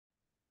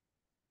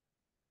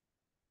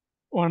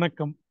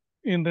வணக்கம்.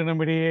 இன்று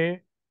நம்மிடையே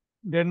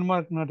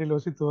டென்மார்க் நாட்டில்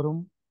வசித்து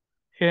வரும்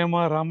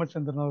ஹேமா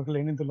ராமச்சந்திரன் அவர்கள்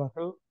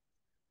இணைந்துள்ளார்கள்.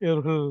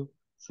 இவர்கள்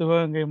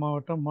சிவகங்கை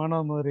மாவட்டம்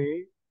மானாமதுரையை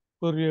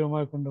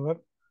பூர்வீகமாக கொண்டவர்.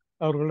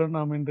 அவர்களுடன்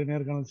நாம் இன்று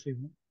நேர்காணல்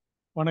செய்வோம்.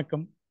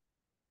 வணக்கம்.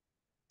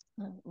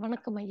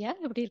 வணக்கம் ஐயா,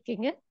 எப்படி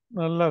இருக்கீங்க?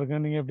 நல்லா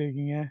இருக்கேன். நீங்க எப்படி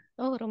இருக்கீங்க?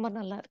 ரொம்ப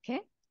நல்லா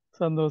இருக்கேன்.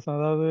 சந்தோஷம்.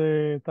 அதாவது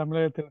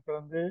தமிழகத்தில்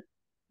பிறந்து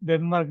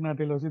டென்மார்க்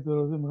நாட்டில் வசித்து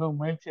வருவது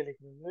மிகவும் மகிழ்ச்சி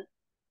அளிக்கிறது.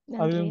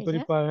 நன்றி அதிலும் ஐயா.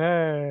 குறிப்பாக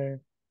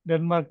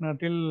டென்மார்க்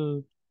நாட்டில்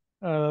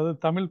அதாவது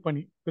தமிழ்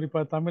பணி,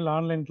 குறிப்பாக தமிழ்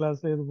ஆன்லைன்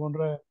கிளாஸ், இது போன்ற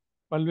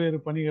பல்வேறு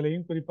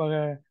பணிகளையும், குறிப்பாக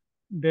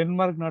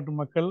டென்மார்க் நாட்டு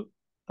மக்கள்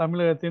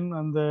தமிழகத்தின்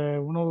அந்த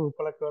உணவு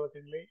பழக்க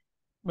வழக்கங்களை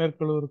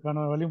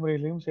மேற்கொள்வதற்கான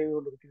வழிமுறைகளையும் செய்து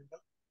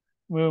கொண்டிருக்கிறீர்கள்.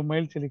 மிகவும்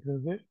மகிழ்ச்சி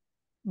அளிக்கிறது.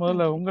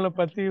 முதல்ல நன்றி உங்களை நன்றி.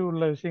 பற்றி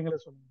உள்ள விஷயங்களை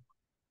சொல்லுங்க.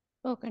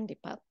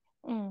 கண்டிப்பா.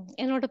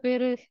 என்னோட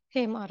பேரு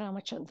ஹேமா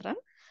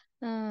ராமச்சந்திரன்.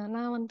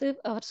 நான்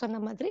அவர்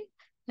சொன்ன மாதிரி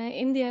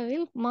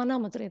இந்தியாவில்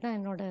மானாமதுரை தான்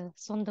என்னோட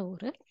சொந்த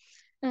ஊர்.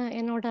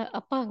 என்னோட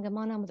அப்பா அங்கே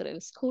மானாமதுரை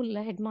ஸ்கூலில்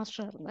ஹெட்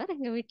மாஸ்டராக இருந்தார்.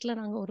 எங்கள் வீட்டில்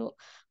நாங்கள் ஒரு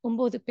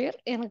 9 பேர்.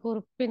 எனக்கு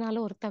பின்னால்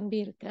ஒரு தம்பி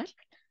இருக்கார்.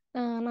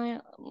 நான்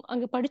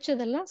அங்கே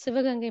படித்ததெல்லாம்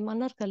சிவகங்கை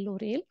மன்னர்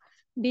கல்லூரியில்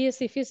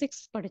பிஎஸ்சி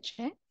ஃபிசிக்ஸ்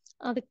படித்தேன்.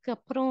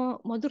 அதுக்கப்புறம்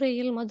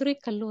மதுரை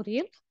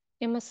கல்லூரியில்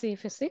எம்எஸ்சி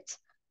ஃபிசிக்ஸ்,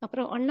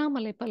 அப்புறம்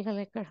அண்ணாமலை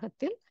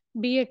பல்கலைக்கழகத்தில்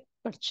பிஎட்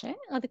படித்தேன்.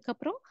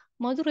 அதுக்கப்புறம்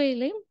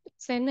மதுரையிலையும்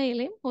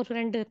சென்னையிலையும் ஒரு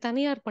 2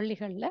 தனியார்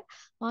பள்ளிகளில்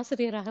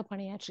ஆசிரியராக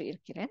பணியாற்றி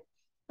இருக்கிறேன்.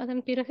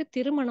 அதன் பிறகு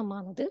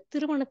திருமணமானது.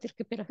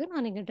 திருமணத்திற்கு பிறகு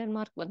நான் இங்கே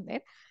டென்மார்க்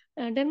வந்தேன்.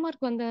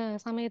 டென்மார்க் வந்த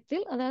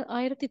சமயத்தில், அதாவது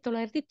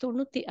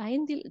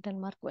 1995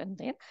 டென்மார்க்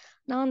வந்தேன்.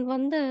 நான்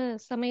வந்த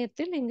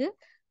சமயத்தில் இங்கு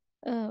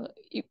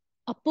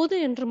அப்போது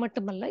என்று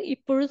மட்டுமல்ல,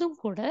 இப்பொழுதும்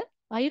கூட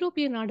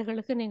ஐரோப்பிய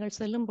நாடுகளுக்கு நீங்கள்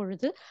செல்லும்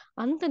பொழுது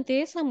அந்த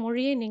தேச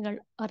மொழியை நீங்கள்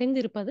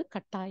அறிந்திருப்பது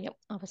கட்டாயம்,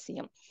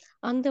 அவசியம்.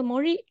 அந்த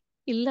மொழி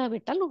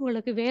இல்லாவிட்டால்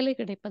உங்களுக்கு வேலை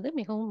கிடைப்பது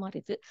மிகவும்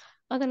அரிது.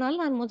 அதனால்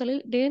நான்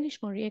முதலில்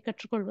டேனிஷ் மொழியை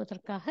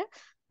கற்றுக்கொள்வதற்காக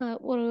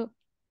ஒரு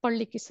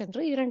பள்ளிக்கு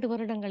சென்று 2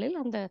 வருடங்களில்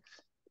அந்த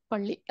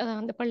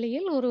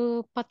பள்ளியில் ஒரு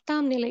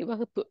 10ஆம் நிலை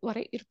வகுப்பு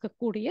வரை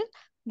இருக்கக்கூடிய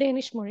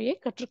டேனிஷ் மொழியை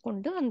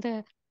கற்றுக்கொண்டு அந்த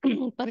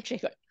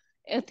பரீட்சைகள்,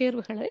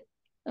 தேர்வுகளை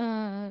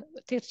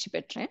தேர்ச்சி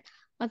பெற்றேன்.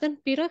 அதன்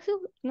பிறகு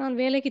நான்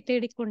வேலைக்கு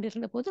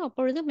தேடிக்கொண்டிருந்த போது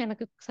அப்பொழுதும்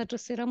எனக்கு சற்று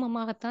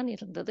சிரமமாகத்தான்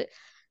இருந்தது.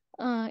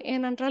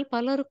 ஏனென்றால்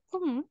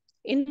பலருக்கும்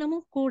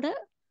இன்னமும் கூட,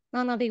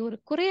 நான் அதை ஒரு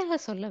குறையாக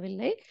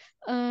சொல்லவில்லை,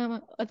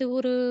 அது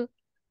ஒரு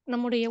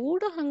நம்முடைய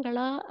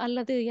ஊடகங்களா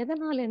அல்லது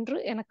எதனால் என்று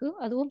எனக்கு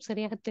அதுவும்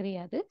சரியாக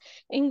தெரியாது.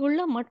 இங்குள்ள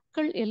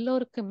மக்கள்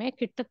எல்லோருக்குமே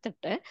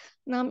கிட்டத்தட்ட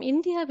நாம்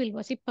இந்தியாவில்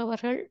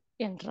வசிப்பவர்கள்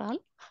என்றால்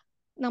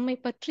நம்மை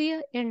பற்றிய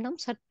எண்ணம்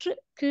சற்று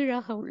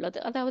கீழாக உள்ளது.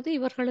 அதாவது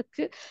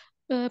இவர்களுக்கு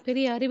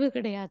பெரிய அறிவு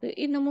கிடையாது,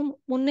 இன்னமும்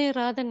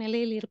முன்னேறாத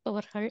நிலையில்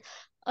இருப்பவர்கள்,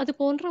 அது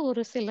போன்ற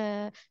ஒரு சில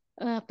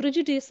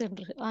ப்ரிஜுடியூஸ்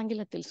என்று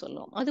ஆங்கிலத்தில்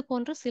சொல்லுவோம், அது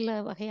போன்ற சில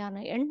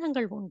வகையான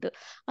எண்ணங்கள் உண்டு.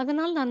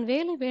 அதனால் நான்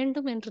வேலை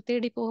வேண்டும் என்று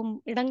தேடி போகும்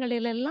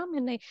இடங்களிலெல்லாம்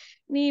என்னை,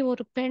 நீ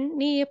ஒரு பெண்,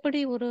 நீ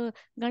எப்படி ஒரு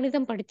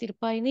கணிதம்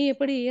படித்திருப்பாய், நீ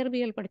எப்படி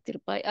இயற்பியல்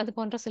படித்திருப்பாய், அது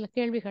போன்ற சில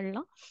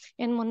கேள்விகள்லாம்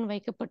என் முன்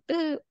வைக்கப்பட்டு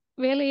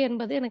வேலை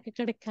என்பது எனக்கு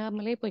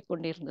கிடைக்காமலே போய்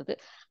கொண்டிருந்தது.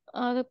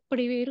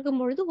 அப்படி இருக்கும்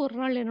பொழுது ஒரு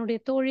நாள் என்னுடைய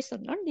தோழி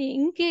சொன்னாள், நீ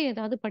இங்கே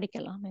ஏதாவது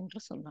படிக்கலாம் என்று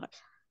சொன்னாள்.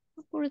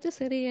 அப்பொழுது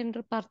சரி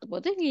என்று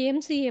பார்த்தபோது இங்கே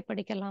எம்சிஏ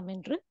படிக்கலாம்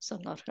என்று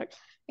சொன்னார்கள்.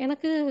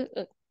 எனக்கு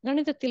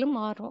கணிதத்திலும்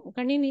ஆர்வம்,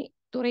 கணினி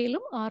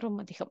துறையிலும் ஆர்வம்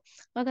அதிகம்.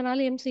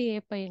 அதனால் எம்சிஏ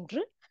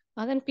பயின்று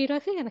அதன்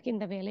பிறகு எனக்கு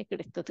இந்த வேலை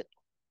கிடைத்தது.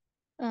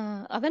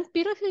 அதன்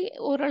பிறகு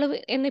ஓரளவு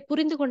என்னை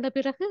புரிந்து கொண்ட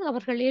பிறகு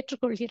அவர்கள்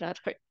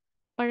ஏற்றுக்கொள்கிறார்கள்.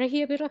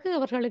 பழகிய பிறகு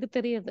அவர்களுக்கு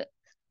தெரியுது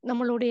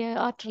நம்மளுடைய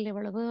ஆற்றல்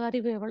எவ்வளவு,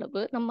 அறிவு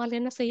எவ்வளவு, நம்மால்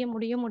என்ன செய்ய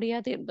முடியும்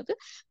முடியாது என்பது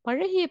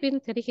பழகிய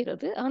பின்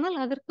தெரிகிறது. ஆனால்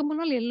அதற்கு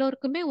முன்னால்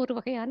எல்லோருக்குமே ஒரு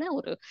வகையான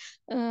ஒரு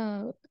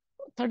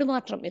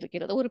தடுமாற்றம்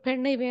இருக்கிறது. ஒரு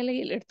பெண்ணை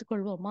வேலையில்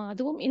எடுத்துக்கொள்வோமா,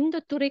 அதுவும்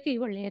இந்த துறைக்கு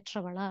இவள்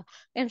ஏற்றவளா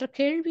என்ற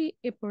கேள்வி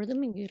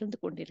எப்பொழுதும் இங்கு இருந்து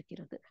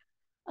கொண்டிருக்கிறது.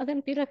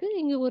 அதன் பிறகு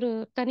இங்கு ஒரு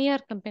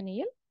தனியார்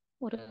கம்பெனியில்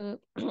ஒரு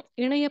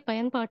இணைய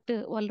பயன்பாட்டு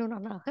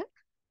வல்லுநராக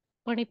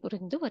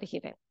பணிபுரிந்து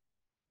வருகிறேன்.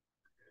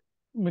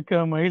 மிக்க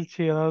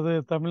மகிழ்ச்சி. அதாவது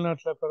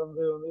தமிழ்நாட்டில்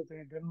பிறந்து வந்து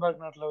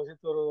டென்மார்க் நாட்டில்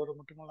வசித்து வருவதோடு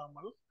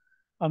மட்டுமல்லாமல்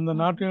அந்த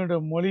நாட்டினுடைய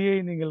மொழியை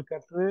நீங்கள்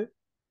கற்று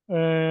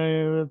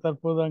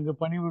தற்போது அங்கு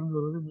பணிபுரிந்து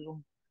வருவது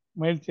மிகவும்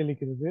மகிழ்ச்சி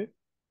அளிக்கிறது.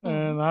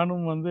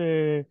 நானும் வந்து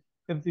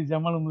திருச்சி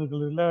ஜமால் அஹமது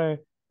கல்லூரியில்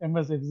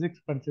எம்எஸ்சி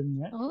ஃபிசிக்ஸ்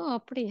படிச்சிருந்தேன்.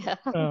 அப்படியா?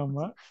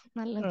 ஆமாம்.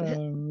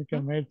 மிக்க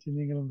மகிழ்ச்சி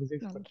நீங்களும்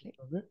ஃபிசிக்ஸ்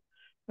படிச்சிருக்கிறது.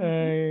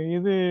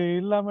 இது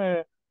இல்லாமல்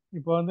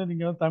இப்போ வந்து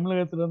நீங்கள் வந்து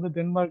தமிழகத்தில் வந்து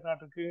டென்மார்க்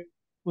நாட்டுக்கு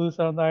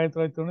புதுசாக வந்து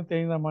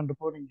 1995ஆம் ஆண்டு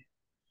போனீங்க.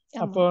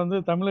 அப்போ வந்து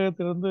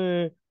தமிழகத்திலிருந்து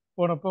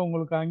போனப்போ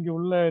உங்களுக்கு அங்கே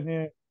உள்ள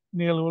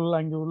நிகழ்வுகள்,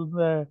 அங்கே உள்ள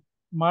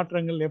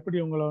மாற்றங்கள் எப்படி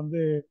உங்களை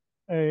வந்து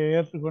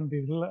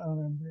ஏற்றுக்கொண்டீர்கள்? அது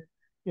வந்து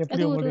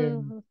எப்படி உங்களுடைய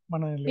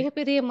மனநிலை?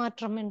 மிகப்பெரிய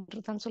மாற்றம் என்று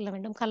தான் சொல்ல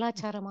வேண்டும்.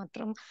 கலாச்சார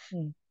மாற்றம்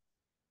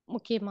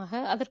முக்கியமாக.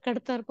 அதற்கு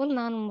அடுத்தாற்போல்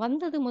நான்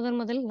வந்தது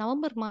முதலில்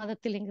நவம்பர்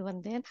மாதத்தில் இங்கு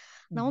வந்தேன்.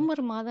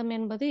 நவம்பர் மாதம்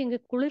என்பது இங்கு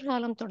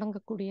குளிர்காலம்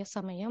தொடங்கக்கூடிய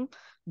சமயம்.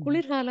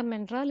 குளிர்காலம்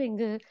என்றால்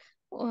இங்கு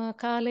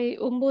காலை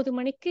 9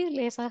 மணிக்கு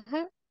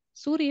லேசாக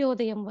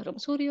சூரியோதயம் வரும்.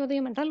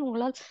 சூரியோதயம் என்றால்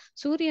உங்களால்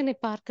சூரியனை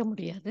பார்க்க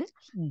முடியாது.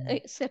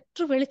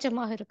 சற்று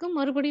வெளிச்சமாக இருக்கும்.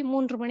 மறுபடியும்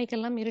 3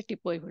 மணிக்கெல்லாம் இருட்டி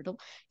போய்விடும்.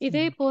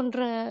 இதே போன்ற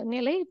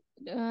நிலை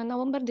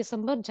நவம்பர்,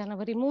 டிசம்பர்,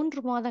 ஜனவரி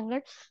 3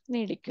 மாதங்கள்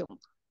நீடிக்கும்.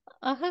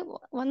 ஆக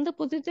வந்த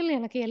புதிதில்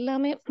எனக்கு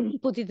எல்லாமே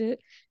புதிது.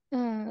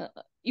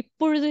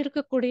 இப்பொழுது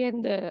இருக்கக்கூடிய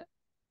இந்த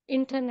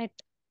இன்டர்நெட்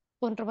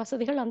போன்ற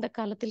வசதிகள் அந்த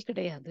காலத்தில்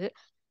கிடையாது.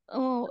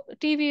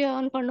 டிவி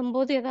ஆன்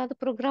பண்ணும்போது ஏதாவது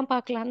ப்ரோக்ராம்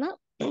பார்க்கலான்னா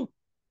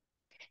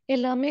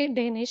எல்லாமே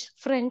டேனிஷ்,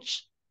 பிரெஞ்சு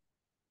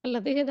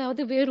அல்லது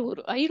ஏதாவது வேறு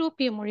ஒரு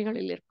ஐரோப்பிய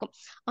மொழிகளில் இருக்கும்.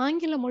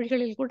 ஆங்கில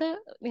மொழிகளில் கூட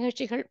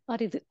நிகழ்ச்சிகள்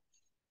அரிது.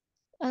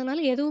 அதனால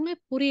எதுவுமே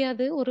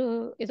புரியாது.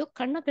 ஏதோ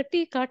கண்ணை கட்டி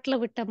காட்டுல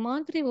விட்ட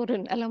மாதிரி ஒரு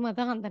நிலைமை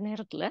தான் அந்த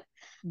நேரத்துல.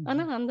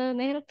 ஆனா அந்த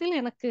நேரத்தில்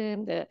எனக்கு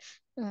இந்த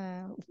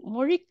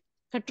மொழி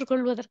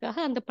கற்றுக்கொள்வதற்காக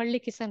அந்த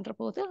பள்ளிக்கு சென்ற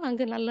போது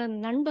அங்கு நல்ல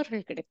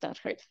நண்பர்கள்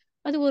கிடைத்தார்கள்.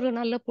 அது ஒரு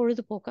நல்ல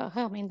பொழுதுபோக்காக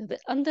அமைந்தது.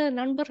 அந்த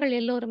நண்பர்கள்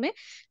எல்லோருமே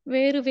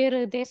வேறு வேறு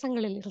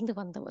தேசங்களில் இருந்து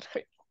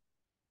வந்தவர்கள்.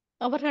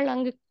 அவர்கள்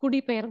அங்கு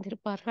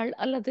குடிபெயர்ந்திருப்பார்கள்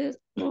அல்லது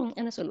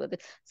என்ன சொல்வது,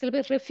 சில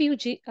பேர்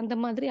ரெஃப்யூஜி அந்த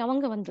மாதிரி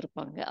அவங்க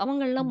வந்திருப்பாங்க.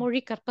 அவங்கெல்லாம்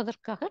மொழி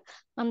கற்பதற்காக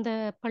அந்த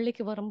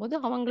பள்ளிக்கு வரும்போது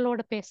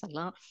அவங்களோட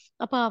பேசலாம்.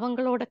 அப்ப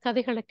அவங்களோட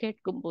கதைகளை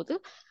கேட்கும்போது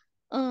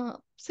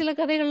சில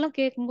கதைகள்லாம்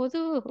கேட்கும்போது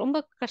ரொம்ப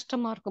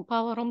கஷ்டமா இருக்கும்.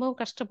 பாவம் ரொம்பவும்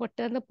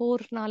கஷ்டப்பட்டு அந்த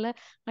போர்னால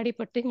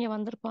அடிபட்டு இங்க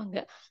வந்திருப்பாங்க.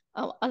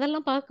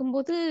 அதெல்லாம்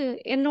பார்க்கும்போது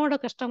என்னோட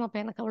கஷ்டம் அப்ப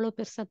எனக்கு அவ்வளவு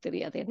பெருசா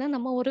தெரியாது. ஏன்னா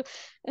நம்ம ஒரு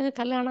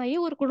கல்யாணம் ஆகி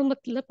ஒரு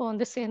குடும்பத்துல இப்போ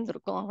வந்து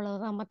சேர்ந்திருக்கோம்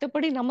அவ்வளவுதான்.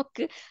 மத்தபடி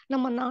நமக்கு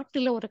நம்ம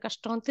நாட்டுல ஒரு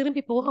கஷ்டம்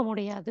திரும்பி போக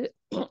முடியாது.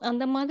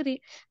 அந்த மாதிரி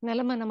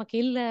நிலைமை நமக்கு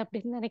இல்ல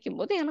அப்படின்னு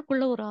நினைக்கும்போது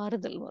எனக்குள்ள ஒரு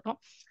ஆறுதல் வரும்.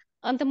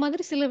 அந்த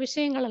மாதிரி சில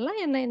விஷயங்கள் எல்லாம்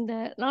என்ன இந்த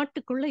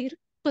நாட்டுக்குள்ள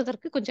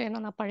இருப்பதற்கு கொஞ்சம்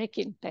என்ன நான்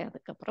பழக்கிட்டேன்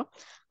அதுக்கப்புறம்.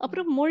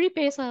 அப்புறம் மொழி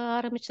பேச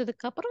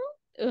ஆரம்பிச்சதுக்கு அப்புறம்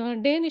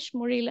டேனிஷ்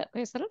மொழியில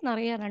பேசுற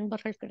நிறைய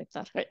நண்பர்கள்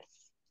கிடைத்தார்கள்.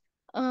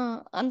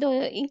 அந்த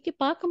இங்க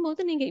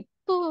பார்க்கும்போது நீங்க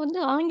இப்போ வந்து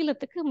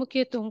ஆங்கிலத்துக்கு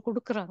முக்கியத்துவம்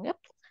குடுக்குறாங்க.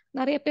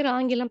 நிறைய பேர்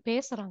ஆங்கிலம்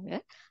பேசுறாங்க.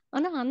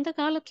 ஆனா அந்த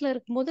காலத்துல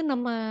இருக்கும்போது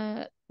நம்ம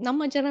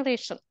நம்ம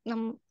ஜெனரேஷன்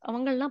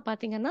அவங்கெல்லாம்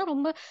பார்த்தீங்கன்னா,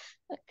 ரொம்ப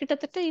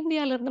கிட்டத்தட்ட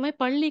இந்தியால இருந்த மாரி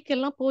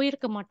பள்ளிக்கெல்லாம்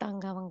போயிருக்க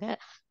மாட்டாங்க அவங்க.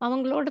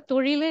 அவங்களோட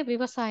தொழிலே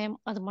விவசாயம்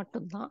அது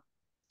மட்டும் தான்.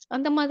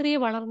 அந்த மாதிரியே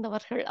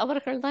வளர்ந்தவர்கள்.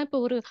 அவர்கள் தான் இப்போ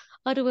ஒரு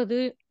 60,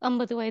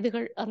 50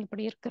 வயதுகள்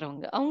அப்படி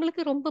இருக்கிறவங்க.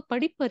 அவங்களுக்கு ரொம்ப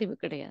படிப்பறிவு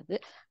கிடையாது.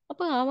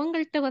 அப்ப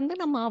அவங்கள்ட்ட வந்து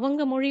நம்ம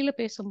அவங்க மொழியில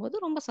பேசும்போது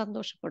ரொம்ப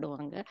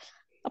சந்தோஷப்படுவாங்க.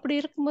 அப்படி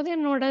இருக்கும்போது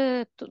என்னோட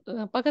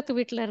பக்கத்து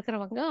வீட்ல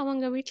இருக்கிறவங்க,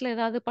 அவங்க வீட்ல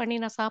ஏதாவது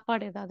பண்ணின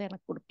சாப்பாடு ஏதாவது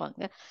எனக்கு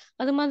குடுப்பாங்க.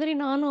 அது மாதிரி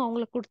நானும்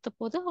அவங்களுக்கு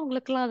குடுத்தபோது,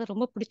 அவங்களுக்கெல்லாம் அது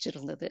ரொம்ப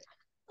பிடிச்சிருந்தது.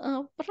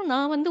 அப்புறம்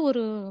நான் வந்து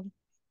ஒரு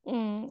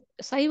ம்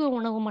சைவ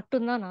உணவு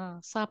மட்டும் தான் நான்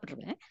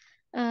சாப்பிடுவேன்.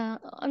 அ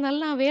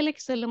நல்லா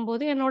வேலைக்கு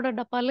செல்லும்போது என்னோட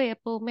டப்பால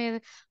எப்பவுமே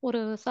ஒரு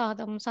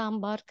சாதம்,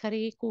 சாம்பார்,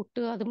 கறி,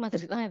 கூட்டு அது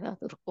மாதிரி தான்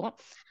ஏதாவது இருக்கும்.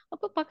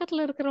 அப்ப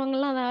பக்கத்துல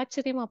இருக்கிறவங்கலாம் அத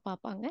ஆச்சரியமா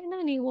பார்ப்பாங்க.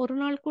 "என்ன நீ ஒரு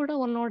நாள் கூட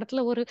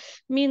உன்னோடத்துல ஒரு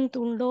மீன்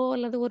துண்டோ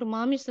அல்லது ஒரு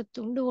மாமிச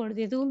துண்டு ஒரு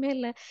எதுவுமே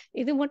இல்ல.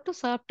 இது மட்டும்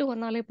சாப்பிட்டு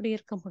உன்னால எப்படி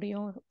இருக்க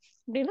முடியும்?"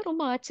 அப்படின்னு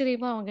ரொம்ப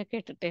ஆச்சரியமா அவங்க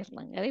கேட்டுட்டே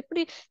இருந்தாங்க. "அது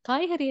எப்படி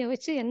காய்கறிய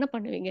வச்சு என்ன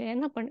பண்ணுவீங்க?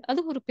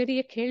 அது ஒரு பெரிய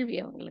கேள்வி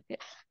அவங்களுக்கு.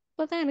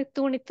 அப்பதான் எனக்கு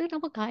தோணித்து,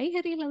 நம்ம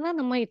காய்கறியில தான்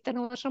நம்ம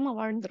இத்தன வருஷமா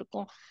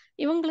வாழ்ந்திருக்கோம்.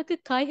 இவங்களுக்கு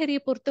காய்கறிய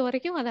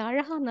பொறுத்தவரைக்கும் அத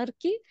அழகா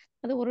நறுக்கி,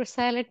 அத ஒரு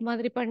சாலட்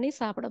மாதிரி பண்ணி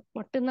சாப்பிட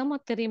மட்டும் தாம்மா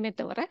தெரியுமே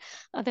தவிர,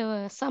 அத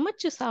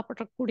சமைச்சு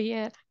சாப்பிடக்கூடிய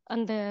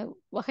அந்த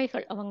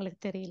வகைகள் அவங்களுக்கு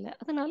தெரியல.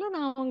 அதனால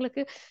நான்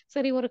அவங்களுக்கு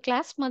சரி ஒரு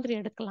கிளாஸ் மாதிரி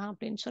எடுக்கலாம்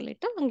அப்படின்னு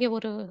சொல்லிட்டு, அங்கே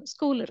ஒரு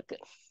ஸ்கூல் இருக்கு.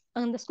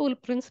 அந்த ஸ்கூல்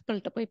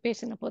பிரின்சிபல்ட்ட போய்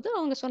பேசினபோது,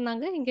 அவங்க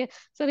சொன்னாங்க, "இங்க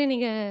சரி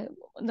நீங்க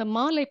இந்த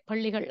மாலை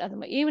பள்ளிகள் அது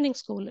ஈவினிங்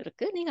ஸ்கூல்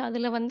இருக்கு. நீங்க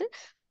அதுல வந்து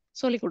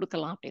சொல்லிக்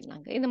குடுக்கலாம்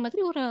அப்டின்னாங்க. இந்த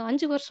மாதிரி ஒரு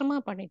 5 வருஷமா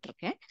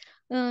பண்ணிட்டுருக்கேன்.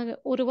 அ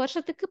ஒரு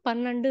வருஷத்துக்கு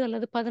 12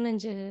 அல்லது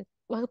 15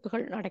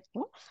 வகுப்புகள்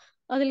நடக்கும்.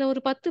 அதுல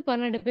ஒரு 10,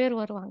 12 பேர்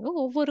வருவாங்க.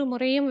 ஒவ்வொரு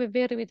முறையும்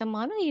வெவ்வேறு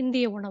விதமான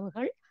இந்திய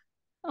உணவுகள்.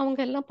 அவங்க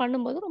எல்லாம்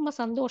பண்ணும்போது ரொம்ப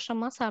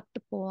சந்தோஷமா சாப்ட்டு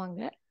போவாங்க.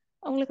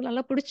 அவங்களுக்கு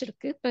நல்லா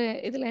பிடிச்சிருக்கு. இப்ப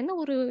இதுல என்ன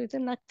ஒரு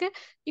இதுனாக்க,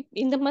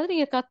 இந்த மாதிரி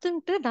இங்க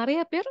கத்துன்ட்டு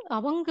நெறைய பேர்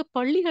அவங்க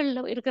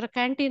பள்ளிகள்ல இருக்கிற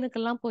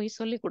கேன்டீனுக்கெல்லாம் போய்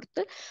சொல்லிக்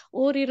குடுத்து,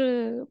 ஓரிரு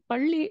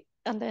பள்ளி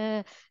அந்த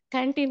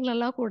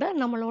கேன்டீன்லலாம் கூட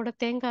நம்மளோட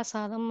தேங்கா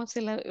சாதம்,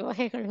 சில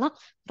வகைகள்லாம்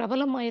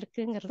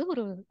பிரபலமாயிருக்குங்கிறது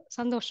ஒரு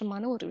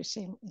சந்தோஷமான ஒரு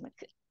விஷயம்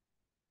எனக்கு.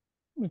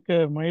 மிக்க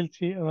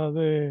மகிழ்ச்சி.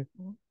 அதாவது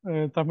ம்.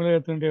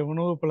 தமிழகத்தினுடைய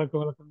உணவு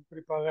பழக்கவழக்கம்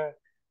குறிப்பாக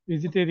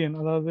வெஜிடேரியன்,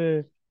 அதாவது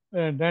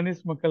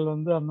டேனிஷ் மக்கள்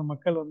வந்து அந்த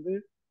மக்கள் வந்து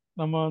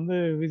நம்ம வந்து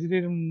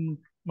வெஜிடேரியன்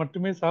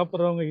மட்டுமே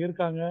சாப்பிட்றவங்க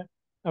இருக்காங்க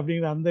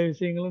அப்படிங்கிற அந்த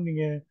விஷயங்களும்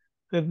நீங்க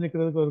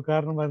தெரிஞ்சுக்கிறதுக்கு ஒரு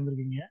காரணமா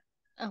இருந்திருக்கீங்க.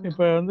 ஆமா.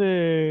 இப்ப வந்து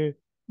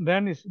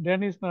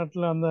டேனிஷ்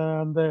நாட்டுல அந்த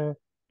அந்த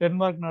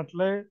டென்மார்க்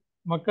நாட்டுல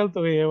மக்கள்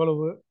தொகை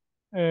எவ்வளவு?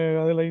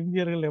 அதுல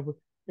இந்தியர்கள்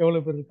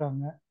எவ்வளவு பேர்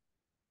இருக்காங்க?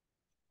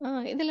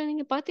 இதுல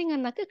நீங்க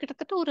பார்த்தீங்கன்னாக்க,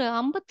 கிட்டத்தட்ட ஒரு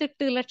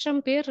 58,00,000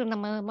 பேர்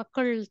நம்ம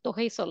மக்கள்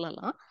தொகை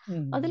சொல்லலாம்.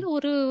 ம். அதுல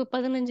ஒரு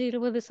 15,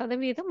 20%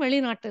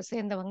 வெளிநாட்ட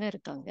சேர்ந்தவங்க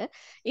இருக்காங்க.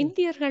 சரி.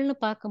 இந்தியர்கள்னு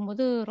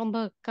பார்க்கும்போது ரொம்ப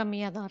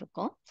கம்மியா தான்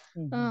இருக்கும்.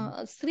 அ ம்.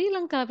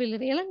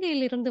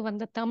 இலங்கையிலிருந்து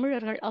வந்த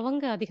தமிழர்கள்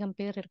அவங்க அதிகம்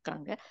பேர்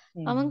இருக்காங்க.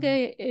 அவங்க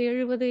ம்.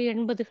 70,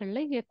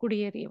 80கள்ல இங்க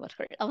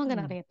குடியேறியவர்கள். அவங்க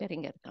ம். நெறைய பேர்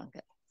இங்க இருக்காங்க.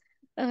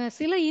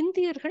 சில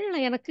இந்தியர்கள்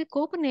எனக்கு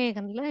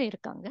கோப்பநேகன்ல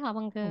இருக்காங்க.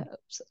 அவங்க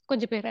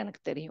கொஞ்சம் பேர்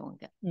எனக்கு தெரியும்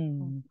அங்க.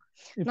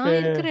 நான்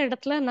இருக்கிற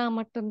இடத்துல நான்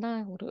மட்டும்தான்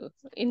ஒரு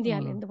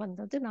இந்தியால இருந்து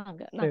வந்தது.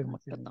 நாங்க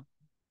மட்டும்தான்.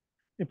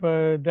 இப்ப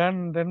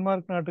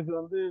டென்மார்க் நாட்டுக்கு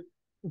வந்து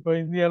இப்ப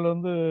இந்தியால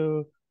வந்து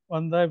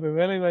வந்தா இப்ப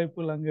வேலை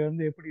வாய்ப்புகள் அங்க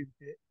வந்து எப்படி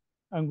இருக்கு?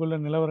 அங்குள்ள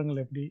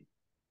நிலவரங்கள் எப்படி?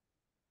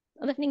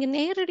 அதான் நீங்க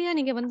நேரடியா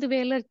நீங்க வந்து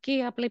வேலைக்கு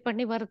அப்ளை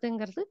பண்ணி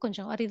வருதுங்கிறது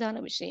கொஞ்சம் அரிதான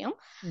விஷயம்.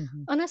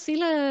 ஆனா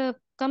சில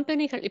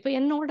கம்பெனிகள், இப்ப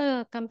என்னோட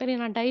கம்பெனி,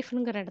 நான்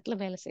டைஃப்ங்கிற இடத்துல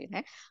வேலை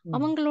செய்றேன்.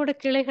 அவங்களோட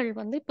கிளைகள்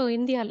வந்து இப்போ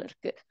இந்தியால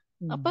இருக்கு.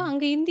 அப்ப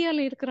அங்க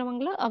இந்தியால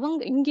இருக்கிறவங்கள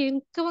அவங்க இங்க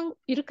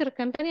இருக்கிற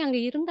கம்பெனி அங்க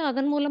இருந்து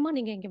அதன் மூலமா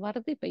நீங்க இங்க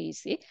வர்றது இப்ப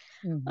ஈஸி.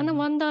 ஆனா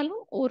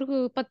வந்தாலும் ஒரு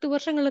 10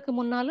 வருஷங்களுக்கு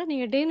முன்னால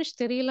நீங்க டேனிஷ்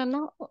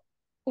தெரியலன்னா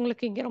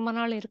உங்களுக்கு இங்க ரொம்ப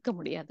நாள் இருக்க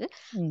முடியாது.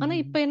 ஆனா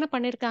இப்ப என்ன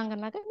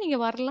பண்ணிருக்காங்கன்னாக்க, நீங்க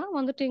வரலாம்,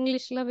 வந்துட்டு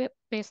இங்கிலீஷ்ல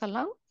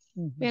பேசலாம்,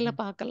 வேலை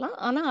பார்க்கலாம்.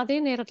 ஆனா அதே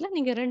நேரத்துல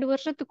நீங்க 2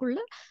 வருஷத்துக்குள்ள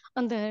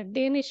அந்த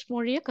டேனிஷ்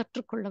மொழிய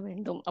கற்றுக்கொள்ள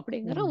வேண்டும்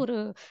அப்படிங்கிற ஒரு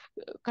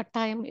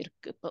கட்டாயம்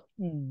இருக்கு இப்போ.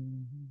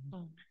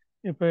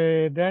 இப்ப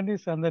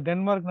டேனிஷ் அந்த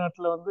டென்மார்க்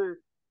நாட்டுல வந்து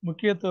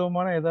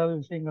முக்கியத்துவமான ஏதாவது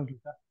விஷயங்கள்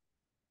இருக்கா?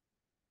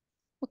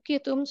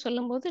 முக்கியத்துவம்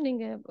சொல்லும்போது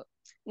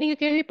நீங்க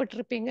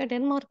கேள்விப்பட்டிருப்பீங்க,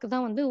 டென்மார்க்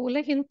தான் வந்து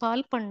உலகின்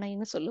பால்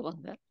பண்ணைன்னு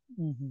சொல்லுவாங்க.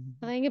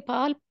 அதாவது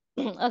பால்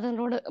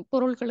அதனோட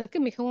பொருட்களுக்கு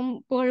மிகவும்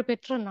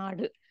புகழ்பெற்ற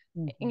நாடு.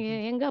 இங்க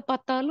எங்க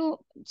பார்த்தாலும்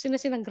சின்ன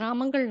சின்ன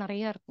கிராமங்கள்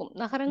நிறைய இருக்கும்.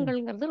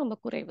 நகரங்கள்ங்கிறது ரொம்ப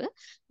குறைவு.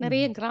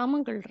 நிறைய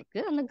கிராமங்கள் இருக்கு.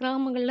 அந்த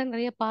கிராமங்கள்ல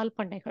நிறைய பால்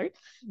பண்ணைகள்.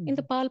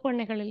 இந்த பால்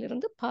பண்ணைகளில்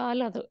இருந்து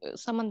பால் அது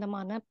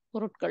சம்பந்தமான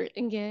பொருட்கள்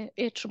இங்க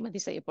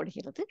ஏற்றுமதி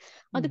செய்யப்படுகிறது.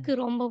 அதுக்கு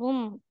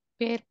ரொம்பவும்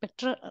பெயர்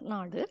பெற்ற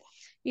நாடு.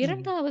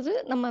 இரண்டாவது,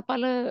 நம்ம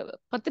பல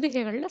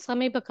பத்திரிகைகள்ல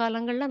சமீப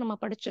காலங்கள்ல நம்ம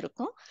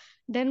படிச்சிருக்கோம்.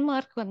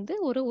 டென்மார்க் வந்து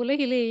ஒரு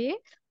உலகிலேயே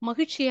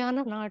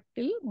மகிழ்ச்சியான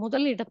நாட்டில்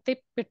முதல் இடத்தை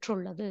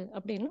பெற்றுள்ளது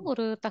அப்படின்னு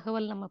ஒரு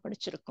தகவல் நம்ம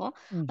படிச்சிருக்கோம்.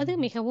 அது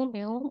மிகவும்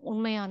மிகவும்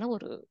உண்மையான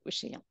ஒரு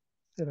விஷயம்.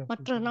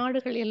 மற்ற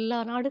நாடுகள், எல்லா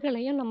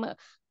நாடுகளையும் நம்ம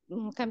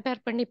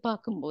கம்பேர் பண்ணி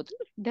பார்க்கும்போது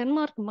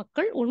டென்மார்க்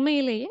மக்கள்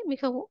உண்மையிலேயே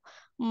மிகவும்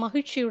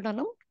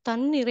மகிழ்ச்சியுடனும்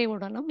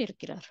தன்னிறைவுடனும்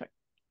இருக்கிறார்கள்.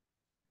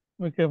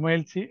 மிக்க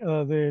மகிழ்ச்சி.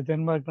 அதாவது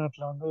டென்மார்க்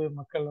நாட்டில் வந்து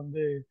மக்கள்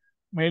வந்து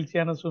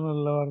மகிழ்ச்சியான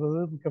சூழ்நிலையில்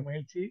வர்றது மிக்க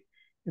மகிழ்ச்சி.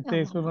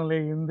 இத்தகைய சூழ்நிலை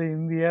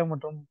இந்தியா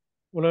மற்றும்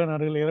உலக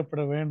நாடுகள்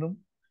ஏற்பட வேண்டும்.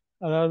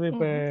 அதாவது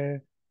இப்ப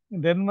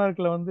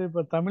டென்மார்க்ல வந்து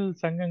இப்ப தமிழ்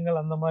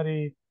சங்கங்கள் அந்த மாதிரி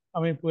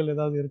அமைப்புகள்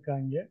ஏதாவது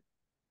இருக்காங்க?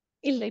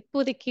 இல்ல,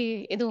 இப்போதைக்கு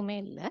எதுவுமே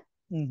இல்ல.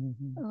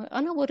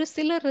 ஆனா ஒரு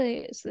சிலர்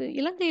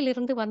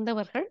இலங்கையிலிருந்து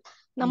வந்தவர்கள்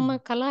நம்ம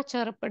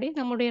கலாச்சாரப்படி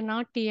நம்முடைய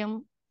நாட்டியம்,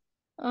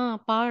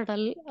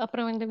 பாடல்,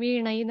 அப்புறம் இந்த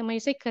வீணை, இந்த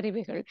மாதிரி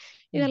இசைக்கருவிகள்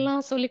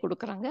இதெல்லாம் சொல்லி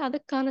கொடுக்குறாங்க.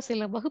 அதுக்கான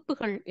சில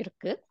வகுப்புகள்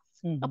இருக்கு.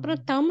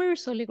 அப்புறம் தமிழ்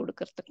சொல்லி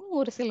கொடுக்கறதுக்கும்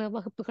ஒரு சில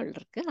வகுப்புகள்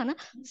இருக்கு. ஆனா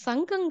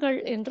சங்கங்கள்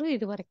என்று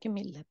இது வரைக்கும்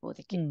இல்லை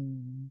இப்போதைக்கு.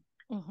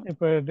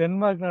 இப்ப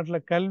டென்மார்க் நாட்டுல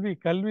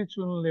கல்வி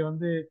சூழ்நிலை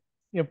வந்து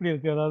எப்படி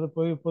இருக்கு? அதாவது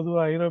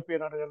பொதுவா ஐரோப்பிய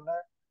நாடுகள்ல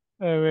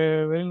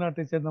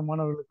வெளிநாட்டை சேர்ந்த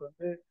மாணவர்களுக்கு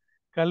வந்து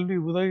கல்வி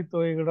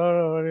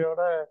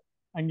உதவித்தொகையோட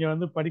அங்க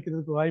வந்து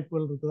படிக்கிறதுக்கு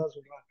வாய்ப்புகள் இருக்குதா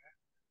சொல்றாங்க.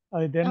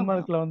 அது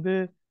டென்மார்க்ல வந்து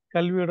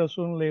கல்வியோட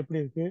சூழ்நிலை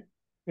எப்படி இருக்கு?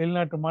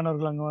 வெளிநாட்டு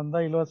மாணவர்கள் அங்க வந்தா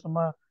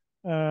இலவசமா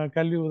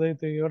கல்வி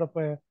உதவித்தொகையோட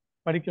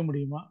படிக்க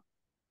முடியுமா?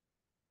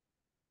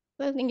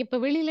 நீங்க இப்ப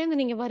வெளியில இருந்து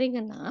நீங்க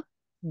வரீங்கன்னா,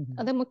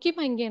 அத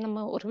முக்கியமா இங்க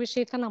நம்ம ஒரு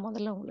விஷயத்த நான்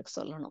முதல்ல உங்களுக்கு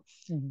சொல்லணும்.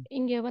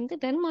 இங்க வந்து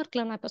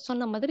டென்மார்க்ல நான் இப்ப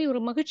சொன்ன மாதிரி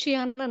ஒரு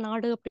மகிழ்ச்சியான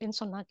நாடு அப்படின்னு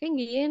சொன்னாக்க,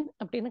 இங்க ஏன்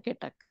அப்படின்னு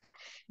கேட்டாக்க,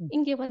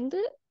 இங்க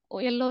வந்து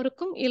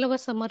எல்லோருக்கும்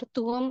இலவச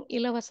மருத்துவம்,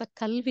 இலவச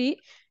கல்வி,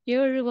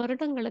 7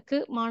 வருடங்களுக்கு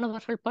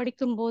மாணவர்கள்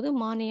படிக்கும்போது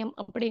மானியம்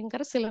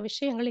அப்படிங்கிற சில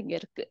விஷயங்கள் இங்க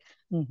இருக்கு.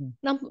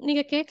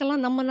 நீங்க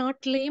கேட்கலாம், நம்ம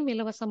நாட்டிலேயும்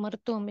இலவச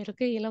மருத்துவம்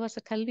இருக்கு,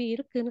 இலவச கல்வி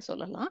இருக்குன்னு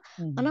சொல்லலாம்.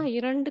 ஆனா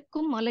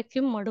 2க்கும்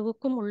மலைக்கும்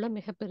மடுவுக்கும் உள்ள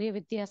மிகப்பெரிய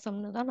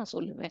வித்தியாசம்னு தான் நான்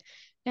சொல்லுவேன்.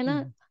 ஏன்னா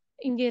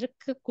இங்க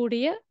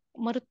இருக்கக்கூடிய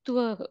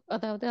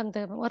அதாவது அந்த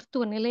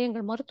மருத்துவ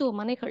நிலையங்கள்,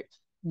 மருத்துவமனைகள்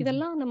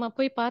இதெல்லாம் நம்ம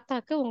போய்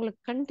பார்த்தாக்க உங்களுக்கு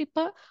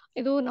கண்டிப்பா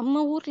ஏதோ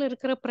நம்ம ஊர்ல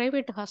இருக்கிற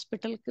பிரைவேட்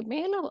ஹாஸ்பிட்டலுக்கு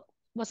மேல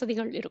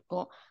வசதிகள்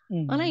இருக்கும்.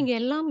 ஆனா இங்க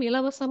எல்லாம்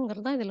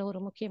இலவசம்ங்கிறது தான் இதுல ஒரு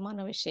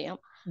முக்கியமான விஷயம்.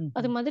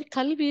 அது மாதிரி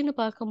கல்வின்னு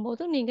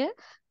பார்க்கும்போது நீங்க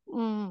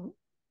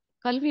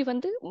கல்வி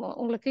வந்து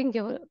உங்களுக்கு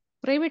இங்க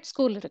பிரைவேட்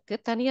ஸ்கூல் இருக்கு,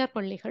 தனியார்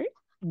பள்ளிகள்.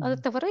 அது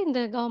தவிர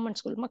இந்த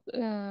கவர்மெண்ட் ஸ்கூல்,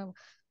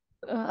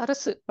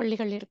 அரசு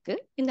பள்ளிகள் இருக்கு.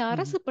 இந்த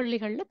அரசு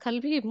பள்ளிகள்ல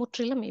கல்வி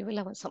முற்றிலும்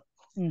இலவசம்.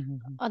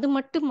 அது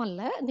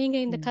மட்டுமல்ல, நீங்க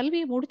இந்த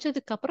கல்வியை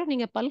முடிச்சதுக்கு அப்புறம்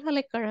நீங்க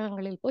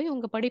பல்கலைக்கழகங்களில் போய்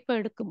உங்க படிப்பை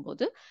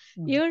எடுக்கும்போது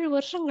 7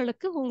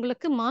 வருஷங்களுக்கு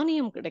உங்களுக்கு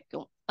மானியம்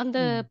கிடைக்கும். அந்த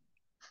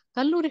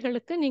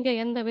கல்லூரிகளுக்கு நீங்க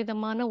எந்த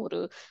விதமான ஒரு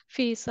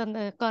ஃபீஸ், அந்த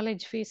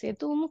காலேஜ் ஃபீஸ்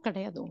எதுவும்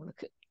கிடையாது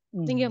உங்களுக்கு.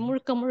 நீங்க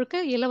முழுக்க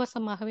முழுக்க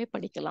இலவசமாகவே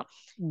படிக்கலாம்.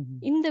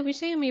 இந்த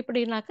விஷயம்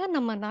எப்படின்னாக்கா,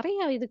 நம்ம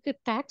நிறைய இதுக்கு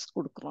டாக்ஸ்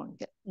கொடுக்குறோம்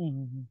இங்க.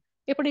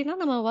 எப்படின்னா,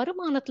 நம்ம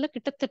வருமானத்துல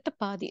கிட்டத்தட்ட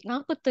பாதி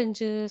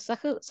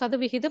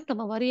 45%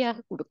 நம்ம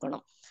வரியாக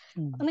கொடுக்கணும்.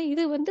 ஆனா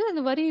இது வந்து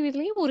அந்த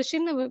வரியிலையும் ஒரு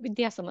சின்ன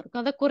வித்தியாசம்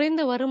இருக்கும். அதாவது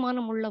குறைந்த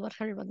வருமானம்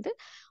உள்ளவர்கள் வந்து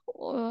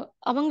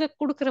அவங்க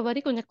கொடுக்கிற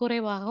வரி கொஞ்சம்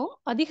குறைவாகவும்,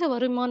 அதிக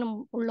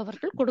வருமானம்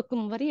உள்ளவர்கள்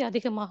கொடுக்கும் வரி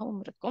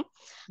அதிகமாகவும் இருக்கும்.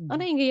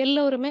 ஆனா இங்க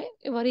எல்லோருமே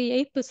வரி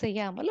ஏய்ப்பு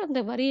செய்யாமல்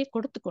அந்த வரியை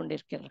கொடுத்து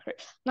கொண்டிருக்கிறார்கள்.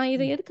 நான்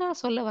இதை எதுக்காக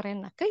சொல்ல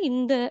வரேன்னாக்க,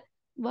 இந்த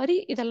வரி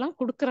இதெல்லாம்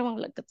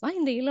கொடுக்கறவங்களுக்கு தான்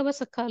இந்த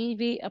இலவச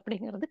கல்வி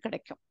அப்படிங்கிறது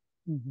கிடைக்கும்.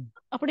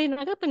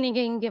 அப்படின்னாக்க இப்ப நீங்க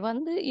இங்க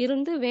வந்து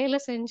இருந்து வேலை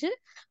செஞ்சு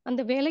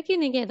அந்த வேலைக்கு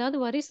நீங்க ஏதாவது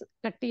வரி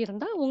கட்டி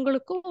இருந்தா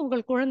உங்களுக்கும்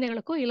உங்கள்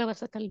குழந்தைகளுக்கும்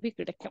இலவச கல்வி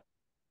கிடைக்கும்.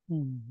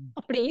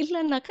 அப்படி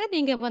இல்லைன்னாக்கா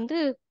நீங்க வந்து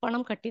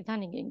பணம் கட்டி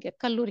தான் நீங்க இங்க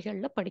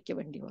கல்லூரிகள்ல படிக்க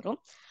வேண்டி வரும்.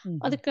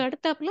 அதுக்கு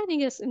அடுத்தாப்புல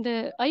நீங்க இந்த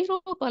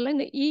ஐரோப்பால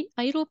இந்த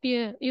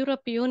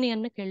யூரோப்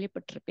யூனியன்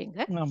கேள்விப்பட்டிருப்பீங்க.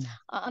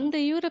 அந்த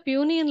யூரோப்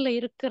யூனியன்ல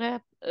இருக்கிற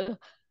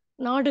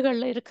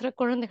நாடுகள்ல இருக்கிற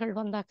குழந்தைகள்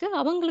வந்தாக்க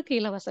அவங்களுக்கு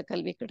இலவச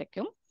கல்வி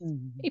கிடைக்கும்.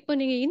 இப்ப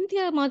நீங்க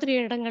இந்தியா மாதிரி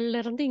இடங்கள்ல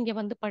இருந்து இங்க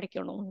வந்து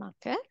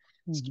படிக்கணும்னாக்க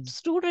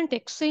ஸ்டூடெண்ட்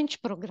எக்ஸ்சேஞ்ச்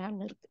ப்ரோக்ராம்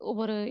இருக்கு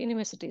ஒவ்வொரு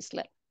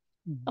யூனிவர்சிட்டிஸ்ல.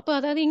 அப்ப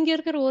அதாவது இங்க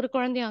இருக்கிற ஒரு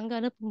குழந்தைய அங்க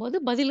அனுப்பும்போது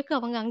பதிலுக்கு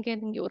அவங்க அங்கே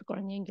இங்க ஒரு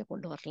குழந்தைய இங்க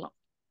கொண்டு வரலாம்.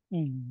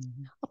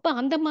 அப்ப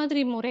அந்த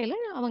மாதிரி முறையில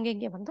அவங்க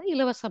இங்க வந்து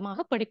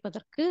இலவசமாக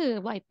படிப்பதற்கு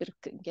வாய்ப்பு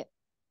இருக்கு இங்க.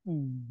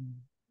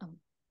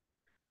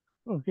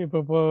 ஓகே.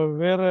 இப்போ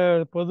வேற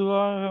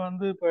பொதுவாக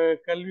வந்து இப்ப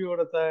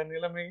கல்வியோட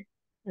நிலைமை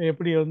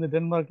எப்படி வந்து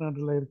டென்மார்க்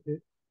நாட்டுல இருக்கு?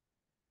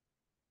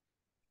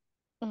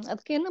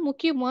 அதுக்கு என்ன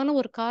முக்கியமான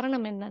ஒரு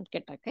காரணம் என்னன்னு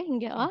கேட்டாக்க,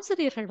 இங்க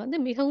ஆசிரியர்கள் வந்து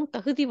மிகவும்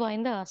தகுதி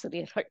வாய்ந்த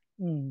ஆசிரியர்கள்.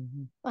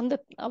 அந்த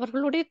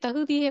அவர்களுடைய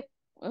தகுதியை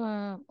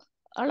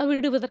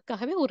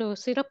அளவிடுவதற்காகவே ஒரு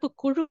சிறப்பு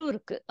குழு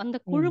இருக்கு. அந்த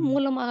குழு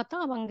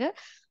மூலமாகத்தான் அவங்க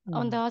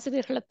அந்த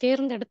ஆசிரியர்களை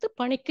தேர்ந்தெடுத்து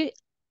பணிக்கு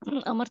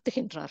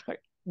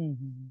அமர்த்துகின்றார்கள்.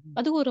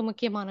 அது ஒரு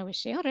முக்கியமான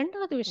விஷயம்.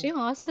 2வது விஷயம்,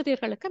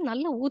 ஆசிரியர்களுக்கு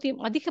நல்ல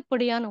ஊதியம்,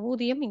 அதிகப்படியான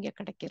ஊதியம் இங்க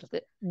கிடைக்கிறது.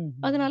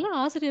 அதனால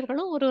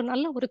ஆசிரியர்களும் ஒரு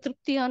நல்ல ஒரு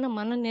திருப்தியான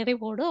மன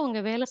நிறைவோடு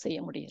அவங்க வேலை செய்ய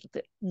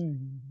முடியுது.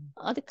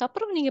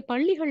 அதுக்கப்புறம் நீங்க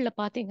பள்ளிகள்ல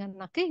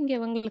பாத்தீங்கன்னாக்க இங்க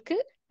உங்களுக்கு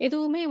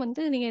எதுவுமே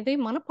வந்து நீங்க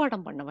எதையும்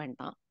மனப்பாடம் பண்ண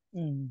வேண்டாம்.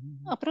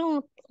 அப்புறம்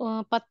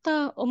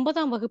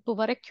 9ஆம் வகுப்பு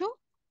வரைக்கும்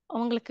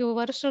அவங்களுக்கு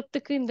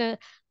வருஷத்துக்கு இந்த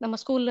நம்ம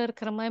ஸ்கூல்ல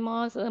இருக்கிற மாதிரி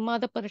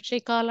மாத பரீட்சை,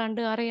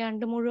 காலாண்டு,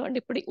 அரையாண்டு, முழு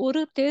ஆண்டு இப்படி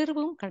ஒரு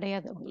தேர்வும்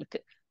கிடையாது அவங்களுக்கு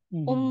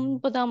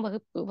 9ஆம்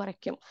வகுப்பு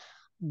வரைக்கும்.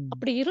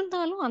 அப்படி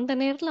இருந்தாலும் அந்த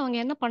நேரத்துல அவங்க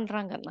என்ன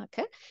பண்றாங்கன்னாக்க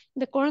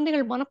இந்த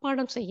குழந்தைகள்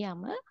மனப்பாடம்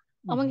செய்யாம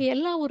அவங்க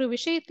எல்லா ஒரு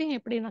விஷயத்தையும்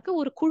எப்படின்னாக்க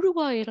ஒரு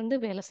குழுவா இருந்து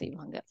வேலை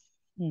செய்வாங்க.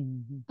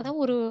 அதான்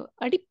ஒரு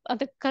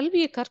அந்த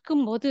கல்வியை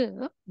கற்கும் போது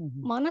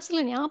மனசுல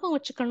ஞாபகம்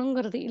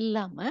வச்சுக்கணுங்கிறது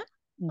இல்லாம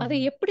அதை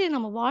எப்படி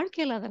நம்ம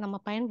வாழ்க்கையில அதை நம்ம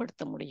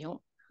பயன்படுத்த முடியும்,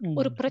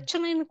 ஒரு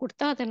பிரச்சனைன்னு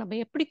கொடுத்தா அதை நம்ம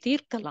எப்படி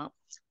தீர்க்கலாம்,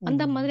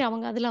 அந்த மாதிரி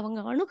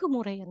அவங்க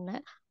அணுகுமுறை என்ன,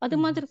 அது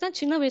மாதிரி தான்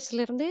சின்ன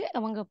வயசுல இருந்தே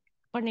அவங்க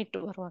பண்ணிட்டு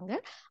வருவாங்க.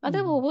 அதை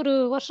ஒவ்வொரு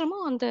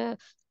வருஷமும் அந்த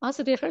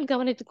ஆசிரியர்கள்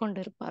கவனித்துக்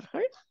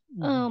கொண்டிருப்பார்கள்.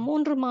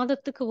 3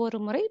 மாதத்துக்கு ஒரு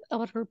முறை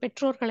அவர்கள்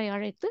பெற்றோர்களை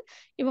அழைத்து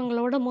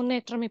இவங்களோட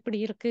முன்னேற்றம் இப்படி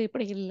இருக்கு,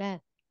 இப்படி இல்லை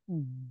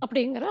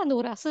அப்படிங்கிற அந்த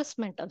ஒரு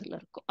அசஸ்மெண்ட் அதுல